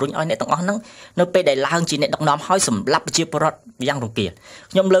ដែលជំរុញឲ្យអ្នកទាំងអស់ហ្នឹងនៅពេលដែលឡើងជាអ្នកដឹកនាំហើយសម្រាប់ប្រជាពលរដ្ឋយ៉ាងរង្គាល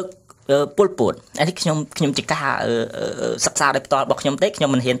ខ្ញុំលើកពលពតអានេះខ្ញុំជាការសិក្សាដោយផ្ទាល់របស់ខ្ញុំទេខ្ញុំ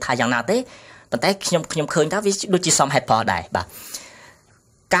មិនហ៊ានថាយ៉ាងណាទេប៉ុន្តែខ្ញុំឃើញថាវាដូចជាសមហេតុផលដែរបាទ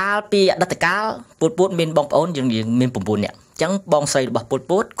កាលពីអតីតកាលពលពតមានបងប្អូនយើងមាន9នាក់អញ្ចឹងបងស្រីរបស់ពល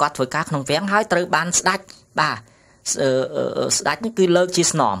ពតគាត់ធ្វើការក្នុងវាំងហើយត្រូវបានស្ដេចបាទស្ដេចនេះគឺលើកជា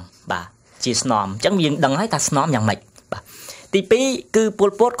ស្នំបាទជាស្នំអញ្ចឹងយើងដឹងហើយថាស្នំយ៉ាងម៉េចបាទទី2គឺពល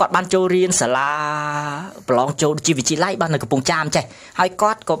ពតគាត់បានចូលរៀនសាលាប្រឡងចូលជាវិទ្យាល័យបាទនៅកំពង់ចាមចេះហើយ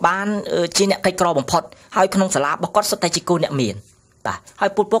គាត់ក៏បានជាអ្នកក្រីក្របំផុតហើយក្នុងសាលារបស់គាត់សុទ្ធតែជាកូនអ្នកមានបាទហើយ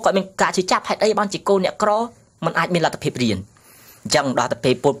ពលពតគាត់មានការជឿចាប់ហេតុអីបានជាកូនអ្នកក្រមិនអាចមានលទ្ធភាពរៀនអញ្ចឹងដល់ទៅ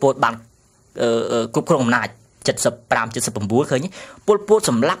ពេលពលពតបានគ្រប់គ្រងអំណាច75 79ឃើញពលពត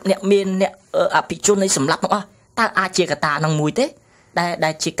សម្លាប់អ្នកមានអ្នកអភិជននៃសម្លាប់ទាំងអស់តើអាចជាកត្តានឹងមួយទេដែ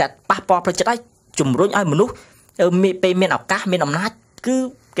លជាកាត់ប៉ះពាល់ផ្លូវចិត្តឲ្យជំរុញឲ្យមនុស្សពេលមានឱកាសមានអំណាចគឺ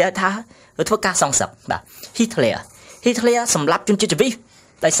គេថាធ្វើការសងសឹកបាទហ៊ីតឡែរសម្លាប់ជនជាតិជីវិត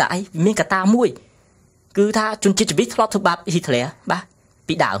ដោយសារអីមានកត្តាមួយគឺថាជនជាតិជីវិតធ្លាប់ធ្វើបាបហ៊ីតឡែរបាទ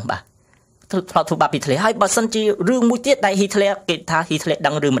ពីដើមបាទធ្លាប់ធ្វើបាបហ៊ីតឡែរហើយបើសិនជារឿងមួយទៀតដែលហ៊ីតឡែរគេថាហ៊ីតឡែរ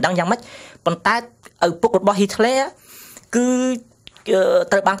ដឹងឬមិនដឹងយ៉ាងម៉េចប៉ុន្តែឪពុករបស់ហ៊ីតឡែរគឺ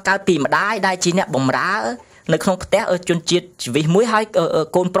ត្រូវបានកើតពីម្ដាយដែលជាអ្នកបម្រើ នៅក្នុងផ្ទះជនជាតិជីវិតមួយហើយ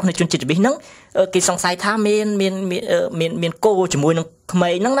កូនប្រុសនៃជនជាតិជីវិតហ្នឹងគេសង្ស័យថាមានគោជាមួយនឹងក្មេ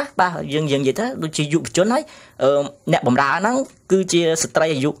ងហ្នឹងណាបាទយើងនិយាយទៅដូចជាយុវជនហើយអ្នកបម្រើហ្នឹងគឺជាស្ត្រី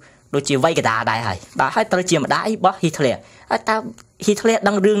អាយុដូចជាវ័យកណ្ដាលដែរហើយបាទហើយត្រូវជាម្ដាយរបស់ហ៊ីតលែរហើយតើហ៊ីតលែរ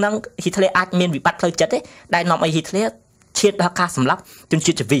ដឹងរឿងហ្នឹងហ៊ីតលែរអាចមានវិបត្តិផ្លូវចិត្តទេដែលនាំឲ្យហ៊ីតលែរឈានដល់ការសម្លាប់ជន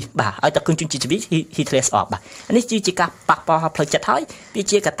ជាតិជីវិតបាទឲ្យតែឃើញជនជាតិជីវិតហ៊ីតលែរស្អប់បាទនេះគឺជាការប៉ះពាល់ផ្លូវចិត្តហើយវា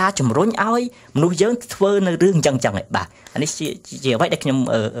ជាកត្តាជំរុញឲ្យមនុស្សយើងធ្វើនៅរឿងអញ្ចឹងឯបាទនេះជាអ្វីដែលខ្ញុំ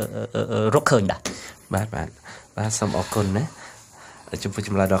រកឃើញបាទសូមអរគុណណាចំពោះច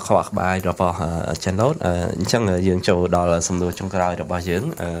ម្លើយដ៏ខុសអក្បាយរបស់ចាន់ឡូតអញ្ចឹងយើងចូលដល់សំណួរចុងក្រោយរបស់យើង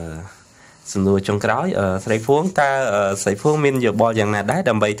សំណួរចុងក្រោយស្រីភួងតើស្រីភួងមានយោបល់យ៉ាងណាដែរ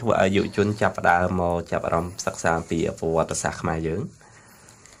ដើម្បីធ្វើឲ្យយុវជនចាប់ផ្ដើមមកចាប់អារម្មណ៍សិក្សាពីប្រវត្តិសាស្ត្រខ្មែរយើង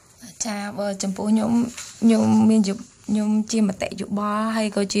ចាបើចំពោះខ្ញុំមានខ្ញុំជាមតិយោបល់ហើយ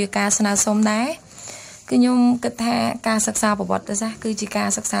ក៏ជាការស្នើសុំដែរគឺខ្ញុំគិតថាការសិក្សាប្រវត្តិសាស្ត្រគឺជាការ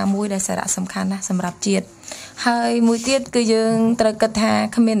សិក្សាមួយដែលសារៈសំខាន់ណាស់សម្រាប់ជាតិហើយមួយទៀតគឺយើងត្រូវគិតថា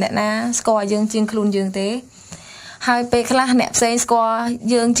គ្មានអ្នកណាស្គាល់យើងជាងខ្លួនយើងទេហើយពេលខ្លះអ្នកផ្សេងស្គាល់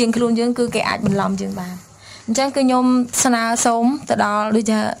យើងជាងខ្លួនយើងគឺគេអាចបន្លំយើងបានអញ្ចឹងគឺខ្ញុំស្នើសុំទៅដល់ដូច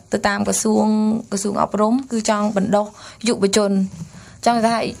ថាទៅតាមក្រសួងអប់រំគឺចង់បណ្ដុះយុវជនចង់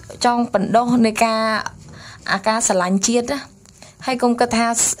បណ្ដុះនៃការស្រឡាញ់ជាតិណាហើយកុំគិតថា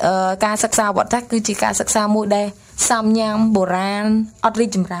ការសិក្សាវត្តសាស្ត្រគឺជាការសិក្សាមួយដែលសាមញ្ញបុរាណអត់រីក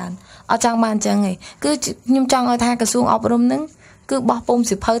ចម្រើនអត់ចង់បានអញ្ចឹងទេគឺខ្ញុំចង់ឲ្យថាក្រសួងអប់រំនឹងគឺបោះពុម្ព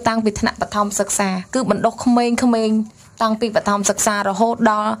សៀវភៅតាំងពីថ្នាក់បឋមសិក្សាគឺបណ្ដុះក្មេងតាំងពីបឋមសិក្សារហូត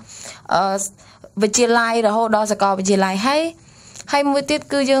ដល់វិទ្យាល័យរហូតដល់សាកលវិទ្យាល័យហើយមួយទៀត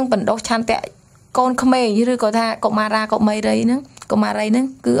គឺយើងបណ្ដុះឆន្ទៈកូនក្មេងឬក៏ថាកុមារីហ្នឹង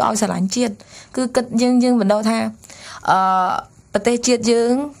គឺឲ្យស្រឡាញ់ជាតិគឺគិតយើងបណ្ដុះថាប្រទេសជាតិយើ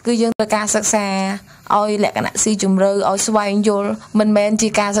ងគឺយើងត្រូវការសិក្សាឲ្យលក្ខណៈស៊ីជម្រៅឲ្យស្វែងយល់មិនមែនជា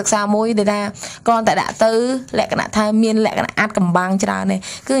ការសិក្សាមួយដែលថាគ្រាន់តែដាក់ទៅលក្ខណៈថាមានលក្ខណៈអាចកំបាំងច្រើនទេ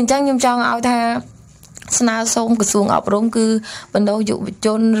គឺអញ្ចឹងខ្ញុំចង់ឲ្យថាស្នើសុំក្រសួងអប់រំគឺបណ្ដុះយុវជ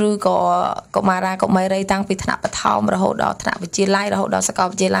នឬក៏កុមារីតាំងពីថ្នាក់បឋមរហូតដល់ថ្នាក់វិទ្យាល័យរហូតដល់សាកល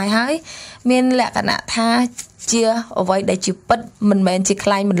វិទ្យាល័យហើយមានលក្ខណៈថាជាអ្វីដែលជាពិតមិនមែនជាខ្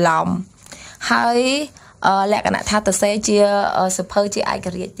លែងបន្លំហើយលក្ខណៈថាទៅសេជាសភៅជាឯក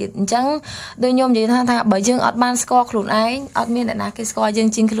រាជ្យទៀតអញ្ចឹងដូចខ្ញុំនិយាយថាបើយើងអត់បានស្គាល់ខ្លួនឯងអត់មានអ្នកណាគេស្គាល់យើង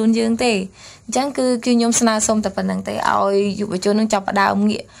ជាងខ្លួនយើងទេអញ្ចឹងគឺខ្ញុំស្នើសុំតែប៉ុណ្្នឹងទេឲ្យយុវជននឹងចាប់ផ្ដើម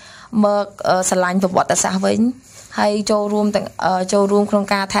ងាកមកស្រឡាញ់ប្រវត្តិសាស្ត្រវិញហើយចូលរួមក្នុង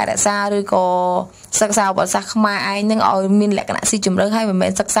ការថែរក្សាឬក៏សិក្សាប្រវត្តិសាស្ត្រខ្មែរឯងនឹងឲ្យមានលក្ខណៈស៊ីជម្រៅហើយមិនមែ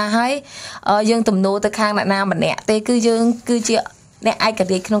នសិក្សាហើយយើងទំនោរទៅខាងអ្នកណាម្នាក់ទេគឺយើងគឺជាអ្នកឯក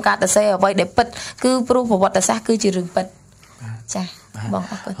រាជ្យក្នុងការទៅសេអ្វីដែលពិតគឺព្រោះប្រវត្តិសាស្ត្រគឺជារឿងពិតចាបង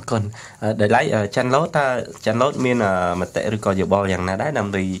អរគុណដោយឡែកចាន់ឡូតតើចាន់ឡូតមានមតិឬក៏យោបល់យ៉ាងណាដែរដើ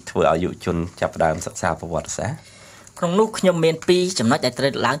ម្បីធ្វើឲ្យយុវជនចាប់ផ្ដើមសិក្សាប្រវត្តិសាស្ត្រក្នុងនោះខ្ញុំមាន2ចំណុចដែលត្រូ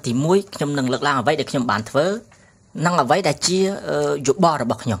វឡើងទី1ខ្ញុំនឹងលើកឡើងអ្វីដែលខ្ញុំបានធ្វើនិងអ្វីដែលជាយោបល់រ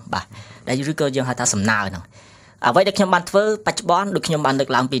បស់ខ្ញុំបាទដែលឬក៏យើងហៅថាសំណើហ្នឹងអ្វីដែលខ្ញុំបានធ្វើបច្ចុប្បន្នដូចខ្ញុំបានលើក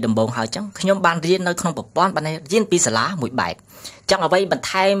ឡើងពីដំបូងហើយអញ្ចឹងខ្ញុំបានរៀននៅក្នុងប្រព័ន្ធបានរៀនពីសាលាមួយបែបអញ្ចឹងអ្វីបន្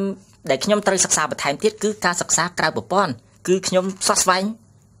ថែមដែលខ្ញុំត្រូវសិក្សាបន្ថែមទៀតគឺការសិក្សាក្រៅប្រព័ន្ធគឺខ្ញុំសោះស្វែង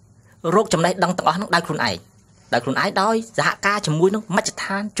រកចំណេះដឹងទាំងអស់ហ្នឹងដោយខ្លួនឯងដោយសហការជាមួយនឹងមជ្ឈដ្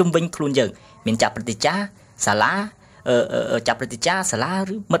ឋានជំវិញខ្លួនយើងមានចាស់ព្រឹទ្ធាចារ្យសាលាចាប់ព្រឹទ្ធាចារ្យសាលា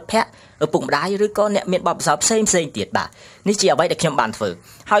ឬមិត្តភ័ក្តិឪពុកម្ដាយឬក៏អ្នកមានបទពិសោធន៍ផ្សេងទៀតបាទនេះជាអ្វីដែលខ្ញុំបានធ្វើ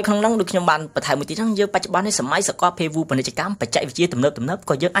ហើយក្នុងនោះដូចខ្ញុំបានបន្ថែមមួយទៀតហ្នឹងយើងបច្ចុប្បន្ននេះសម័យសកលភាវូបនីយកម្មបច្ចេកវិទ្យាទំនើប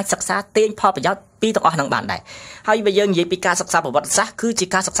ក៏យើងអាចសិក្សាទាញផលប្រយោជន៍ពីទាំងអស់ហ្នឹងបានដែរហើយបើយើងនិយាយពីការសិក្សាប្រវត្តិសាស្ត្រគឺជា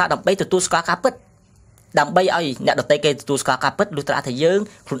ការសិក្សាដើម្បីទទួលស្គាល់ការពិតដើម្បីឲ្យអ្នកដទៃគេទទួលស្គាល់ការពិតលុះត្រាតែយើង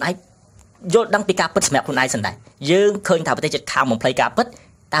ខ្លួនឯងយល់ដឹងពីការពិតសម្រាប់ខ្លួនឯងសិនដែរយើងឃើញថាប្រទេសជិតខាងបំភ្លៃការពិត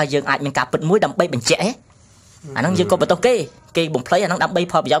តើយើងអាចមានការពិតមួយដើម្បីបញ្ជាក់អាហ្នឹងយើងក៏បន្ទោសគេបំភ្លៃអាហ្នឹងដើម្បី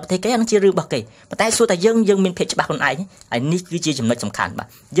ផលប្រយោជន៍ប្រទេសគេអាហ្នឹងជារឿងរបស់គេប៉ុន្តែសួរតែយើងមានភាពច្បាស់ខ្លួនឯងហើយនេះគឺជាចំណុចសំខាន់បាទ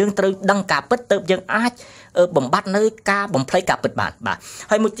យើងត្រូវដឹងការពិតទៅយើងអាចបំបត្តិនៅការបំភ្លៃការពិតបានបាទ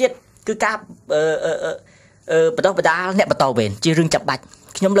ហើយមួយទៀតគឺការបដិបដាលអ្នកបន្តវេនជារឿងចាំបាច់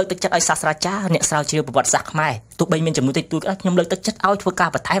ខ្ញុំលើកទឹកចិត្តឲ្យសាស្ត្រាចារ្យអ្នកស្រាវជ្រាវប្រវត្តិសាស្ត្រខ្មែរទោះបីមានចំនួនតិចតួចខ្ញុំលើកទឹកចិត្តឲ្យធ្វើការ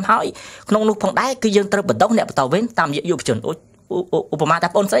បន្ថែមហើយក្នុងនោះផងដែរគឺយើងត្រូវបណ្ដុះអ្នកបន្តវេនតាមរយៈយុវជនឧបមាថា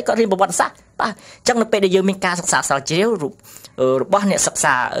បងស្រីគាត់រៀនប្រវត្តិសាស្ត្របាទអញ្ចឹងនៅពេលដែលយើងមានការសិក្សាស្រាវជ្រាវរបស់អ្នកសិក្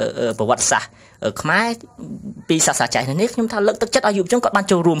សាប្រវត្តិសាស្ត្រខ្មែរពីសាស្ត្រាចារ្យនេះខ្ញុំថាលើកទឹកចិត្តឲ្យយុវជនគាត់បាន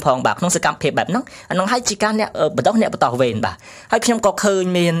ចូលរួមផងបាទក្នុងសកម្មភាពបែបហ្នឹងអានោះហើយជាការអ្នកបណ្ដុះអ្នកបន្តវេនបាទហើយខ្ញុំក៏ឃើញ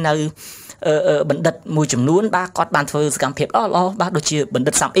មាននៅបណ្ឌិតមួយចំនួនបាទគាត់បានធ្វើសកម្មភាពល្អបាទដូចជាបណ្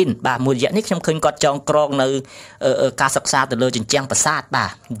ឌិតសាំអ៊ីនបាទមួយរយៈនេះខ្ញុំឃើញគាត់ចងក្រងនៅការសិក្សាទៅលើជញ្ជាំងប្រាសាទបាទ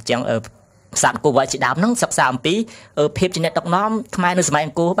ជញ្ជាំង សាស្ត្រគូវជាដើមហ្នឹងសិក្សាអំពីភាពជាអ្នកដឹកនាំខ្មែរនៅសម័យអ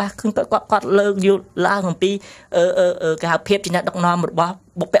ង្គរបាទឃើញគាត់លើកយកឡើងអំពីគេហៅភាពជាអ្នកដឹកនាំរបស់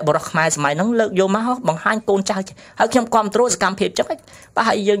បុព្វបុរសខ្មែរសម័យហ្នឹងលើកយកមកបង្ហាញកូនចៅហើយខ្ញុំគ្រប់គ្រងសកម្មភាពអញ្ចឹងបាទ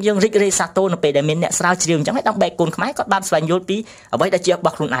ហើយយើងរីករាយសាទរនៅពេលដែលមានអ្នកស្រាវជ្រាវអញ្ចឹងហើយដើម្បីកូនខ្មែរគាត់បានស្វែងយល់ពីអ្វីដែលជារប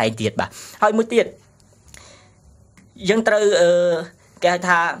ស់ខ្លួនឯងទៀតបាទហើយមួយទៀតយើងត្រូវគេហៅ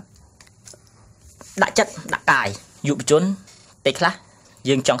ថាដាក់ចិត្តដាក់កាយយុវជនតែខ្លះ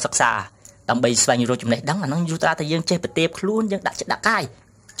យើងចង់សិក្សាដើម្បីស្វែងរកចំណេះដឹងអាហ្នឹងយូរតាតែយើងចេះប្រទេបខ្លួនយើងដាក់ចិត្តដាក់កាយ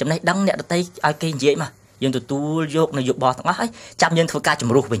ចំណេះដឹងអ្នកដទៃឲ្យគេនិយាយមកយើងទទួលយកនៅយោបល់ទាំងអស់ហើយចាំយើងធ្វើការជំ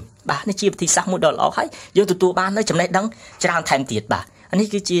រុះវិញបាទនេះជាវិធីសាស្ត្រមួយដ៏ល្អហើយយើងទទួលបាននៅចំណេះដឹងច្រើនថែមទៀតបាទនេះ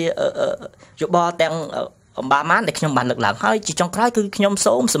គឺជាយោបល់ទាំងអំបាម៉ានដែលខ្ញុំបានលើកឡើងហើយជាចុងក្រោយគឺខ្ញុំ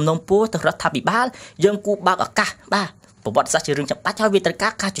សូមសំណូមពរទៅរដ្ឋាភិបាលយើងគួរបើកឱកាសបាទប្រវត្តិសាស្ត្រជារឿងចាំបាច់ហើយវាត្រូវ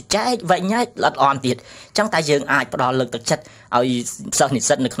ការជជែកវែងញែកល្អិតល្អន់ទៀតអញ្ចឹងតែយើងអាចផ្ដល់លើកទឹកចិត្តឲ្យសិស្សនិស្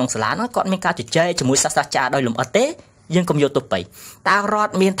សិតនៅក្នុងសាលានោះគាត់មានការជជែកជាមួយសាស្ត្រាចារ្យដោយលម្អិតទេយើងកុំយកទុកទៅតើរដ្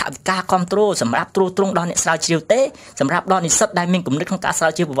ឋមានថវិកាគ្រប់គ្រងសម្រាប់ត្រួតត្រងដល់អ្នកស្រាវជ្រាវទេសម្រាប់ដល់និស្សិតដែលមានគំនិតក្នុងការស្រា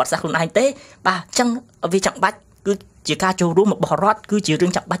វជ្រាវប្រវត្តិសាស្ត្រខ្លួនឯងទេបាទអញ្ចឹងវាចាំបាច់គឺជាការចូលរួមរបស់រដ្ឋគឺជារឿ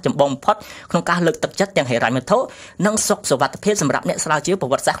ងចាំបាច់ចម្បងបំផុតក្នុងការលើកទឹកចិត្តទាំងហិរញ្ញវត្ថុនិងសុខសុវត្ថិភាពសម្រាប់អ្នកស្រាវជ្រាវប្រ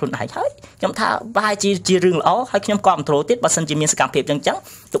វត្តិសាស្ត្រខ្លួនឯងហើយខ្ញុំថាប្រហែលជារឿងល្អហើយខ្ញុំគ្រប់គ្រងទៀតបើសិនជាមានសកម្មភាពអញ្ចឹង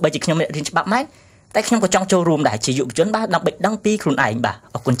ទោះបីជាខ្ញុំរៀនច្បាប់ម៉ែតែខ្ញុំក៏ចង់ចូលរួមដែរជាយុវជនបាទដើម្បីដឹងពីខ្លួនឯងបាទ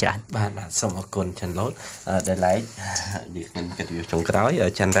អរគុណច្រើនបាទសូមអរគុណចាន់ឡូតដែលឡែកនេះខ្ញុំគិតវាចុងក្រោយ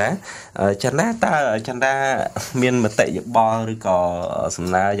ចន្ទរាតើចន្ទរាមានមតិយោបល់ឬក៏សំ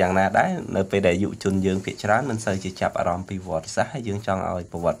ណើយ៉ាងណាដែរនៅពេលដែលយុវជនយើងភាគច្រើនមិនសូវជាចាប់អារម្មណ៍ពីប្រវត្តិសាស្ត្រហើយយើងចង់ឲ្យ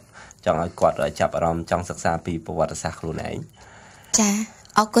គាត់ចាប់អារម្មណ៍ចង់សិក្សាពីប្រវត្តិសាស្ត្រខ្លួនឯងចា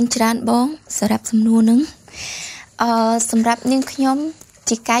អរគុណច្រើនបងសម្រាប់សំណួរហ្នឹងសម្រាប់នាងខ្ញុំ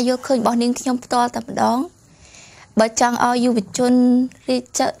ជាការយល់ឃើញរបស់នាងខ្ញុំផ្ទាល់តែម្ដងបើចង់ឲ្យយុវជន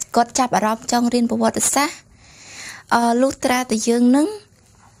គាត់ចាប់អារម្មណ៍ចង់រៀនប្រវត្តិសាស្ត្រលុះត្រាតែយើងនឹង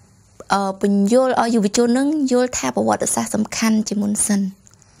បញ្យល់ឲ្យយុវជននឹងយល់ថាប្រវត្តិសាស្ត្រសំខាន់ជាមុនសិន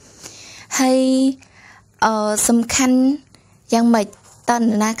ហើយសំខាន់យ៉ាងម៉េចតើ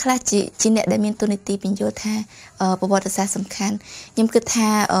ណាខ្លះជាអ្នកដែលមានទូនាទីបញ្យល់ថាប្រវត្តិសាស្ត្រសំខាន់ខ្ញុំគិតថា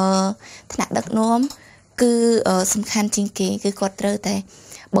ថ្នាក់ដឹកនាំគឺសំខាន់ជាងគេគឺគាត់ត្រូវតែ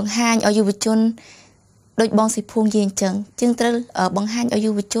បង្ហាញឲ្យយុវជនដូចបងសិភួងនិយាយអញ្ចឹងជាងត្រូវបង្ហាញឲ្យ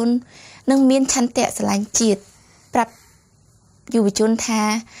យុវជននឹងមានឆន្ទៈស្រឡាញ់ជាតិប្រាប់យុវជនថា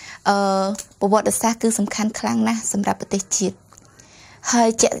ប្រវត្តិសាស្ត្រគឺសំខាន់ខ្លាំងណាស់សម្រាប់ប្រទេសជាតិ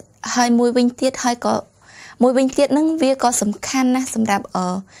ហើយមួយវិញទៀតហ្នឹងវាក៏សំខាន់ណាស់សម្រាប់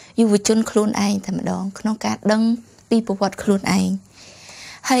យុវជនខ្លួនឯងតែម្ដងក្នុងការដឹងពីប្រវត្តិខ្លួនឯង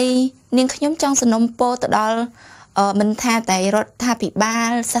ហើយនាងខ្ញុំចង់សនំពោទៅដល់មិនថាតែរដ្ឋាភិបា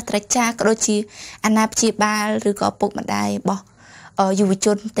លសាស្ត្រាចារ្យក៏ដូចជាអាណាព្យាបាលឬក៏ពុកម្ដាយរបស់យុវជ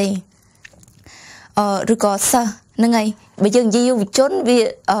នទេឬក៏សិស្សហ្នឹងហើយបើយើងនិយាយយុវជនវា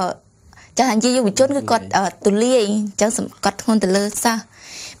ចានិយាយយុវជនគឺគាត់ទូលាយអញ្ចឹងសង្កត់ធ្ងន់ទៅលើសិស្ស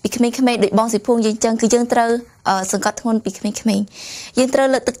ពីក្មេងៗដូចបងសិភួងយើងអញ្ចឹងគឺយើងត្រូវសង្កត់ធ្ងន់ពីក្មេងៗយើងត្រូវ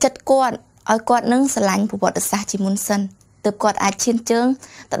លើកទឹកចិត្តគាត់ឲ្យគាត់នឹងស្រឡាញ់ប្រវត្តិសាស្ត្រជាមុនសិនទើបគាត់អាចឈានជើង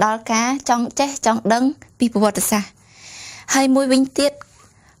ទៅដល់ការចង់ចេះចង់ដឹងពីប្រវត្តិសាស្ត្រហើយមួយវិញទៀត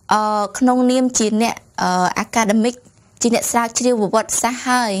ក្នុងនាមជាអ្នកacademic ជាអ្នកស្រាវជ្រាវប្រវត្តិសាស្ត្រ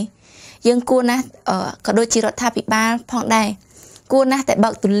ហើយយើងគួរណាស់ក៏ដូចជារដ្ឋាភិបាលផងដែរគួរណាស់តែបើ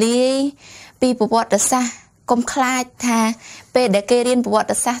កទូលាយពីប្រវត្តិសាស្ត្រកុំខ្លាចថាពេលដែលគេរៀនប្រវត្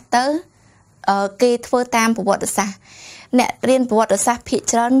តិសាស្ត្រទៅគេធ្វើតាមប្រវត្តិសាស្ត្រអ្នករៀនប្រវត្តិសាស្ត្រភាគ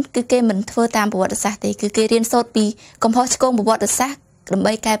ច្រើនគឺគេមិនធ្វើតាមប្រវត្តិសាស្ត្រទេគឺគេរៀនសូត្រពីកំហុសឆ្គងប្រវត្តិសាស្ត្រដើម្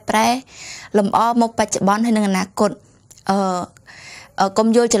បីកែប្រែលម្អមកបច្ចុប្បន្នហើយនឹងអនាគតកុំ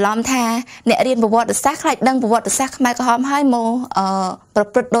យល់ច្រឡំថាអ្នករៀនប្រវត្តិសាស្ត្រខ្លាចដឹងប្រវត្តិសាស្ត្រខ្មែរក្រហមហើយមកប្រ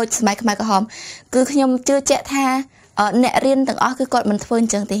ព្រឹត្តដូចសម័យខ្មែរក្រហមគឺខ្ញុំជឿជាក់ថាអ្នករៀនទាំងអស់គឺគាត់មិនធ្វើអ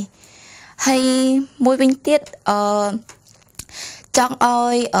ញ្ចឹងទេហើយមួយវិញទៀតចង់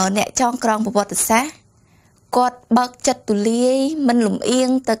ឲ្យអ្នកចងក្រងប្រវត្តិសាស្ត្រគាត់បើកចិត្តទូលាយមិនលំអៀង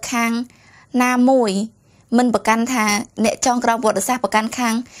ទៅខាងណាមួយមិនប្រកាន់ថាអ្នកចងក្រងប្រវត្តិសាស្ត្រប្រកាន់ខា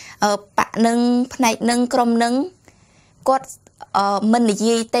ងបកនឹងផ្នែកនឹងក្រុមនឹងគាត់មិននិ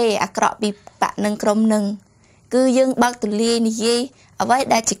យាយទេអាក្រក់ពីបកនឹងក្រុមនឹងគឺយើងបើកទូលាយនិយាយអ្វី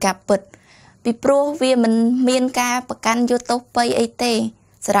ដែលជាការពិតពីព្រោះវាមិនមានការប្រកាន់យកទោសពៃអីទេ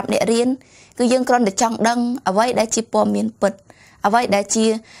សម្រាប់អ្នករៀនគឺយើងគ្រាន់តែចង់ដឹងអ្វីដែលជាព័ត៌មានពិតអ្វីដែលជា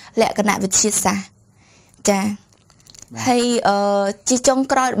លក្ខណៈវិទ្យាសាស្ត្រចាហើយជាចុង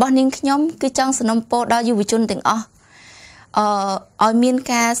ក្រោយរបស់នាងខ្ញុំគឺចង់សនំពោដល់យុវជនទាំងអស់ឲ្យមាន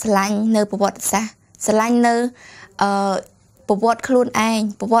ការស្រឡាញ់នៅប្រវត្តិសាស្ត្រស្រឡាញ់នៅប្រវត្តិខ្លួនឯង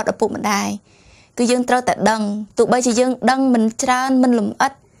ប្រវត្តិឪពុកម្ដាយគឺយើងត្រូវតែដឹងទោះបីជាយើងដឹងមិនច្រើនមិនលម្អិ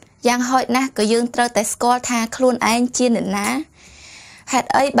ត យ៉ាងហោចណាស់ក៏យើងត្រូវតែស្គាល់ថាខ្លួនឯងជាអ្នកណាហេតុ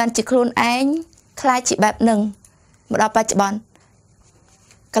អីបានជាខ្លួនឯងខ្លាចជាបែបហ្នឹងមកដល់បច្ចុប្បន្ន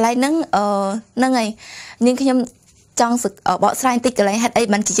កន្លែងហ្នឹងហ្នឹងហើយនាងខ្ញុំចង់បកស្រាយបន្តិចកន្លែងហេតុអី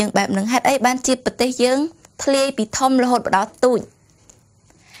បានជាយើងបែបហ្នឹងហេតុអីបានជាប្រទេសយើងធ្លាយពីធំរហូតដល់ទូច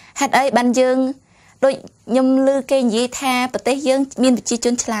ហេតុអីបានយើងដូចខ្ញុំឮគេនិយាយថាប្រទេសយើងមានប្រជាជ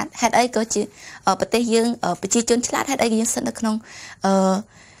នឆ្លាតហេតុអីក៏ជាប្រទេសយើងប្រជាជនឆ្លាតហេតុអីយើងស្ថិតនៅក្នុង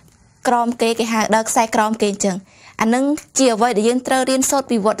ក្រមគេហៅដល់ខ្សែក្រមគេអញ្ចឹងអានឹងជាអ្វីដែលយើងត្រូវរៀនសូត្រ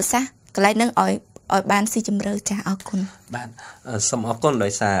ពីវត្តសាស្ត្រកន្លែងហ្នឹងឲ្យបានស៊ីជម្រៅចាស់អរគុណបាទសូមអរគុណដោ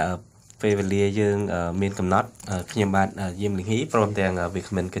យសារពេលវេលាយើងមានកំណត់ខ្ញុំបាទយាមលីងហ៊ីព្រមទាំងវា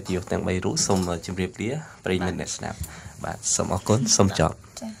គ្មិនកិត្តិយសទាំង3រូបសូមជម្រាបលាប្រិយមិត្តអ្នកស្ដាប់បាទសូមអរគុណសូមចប់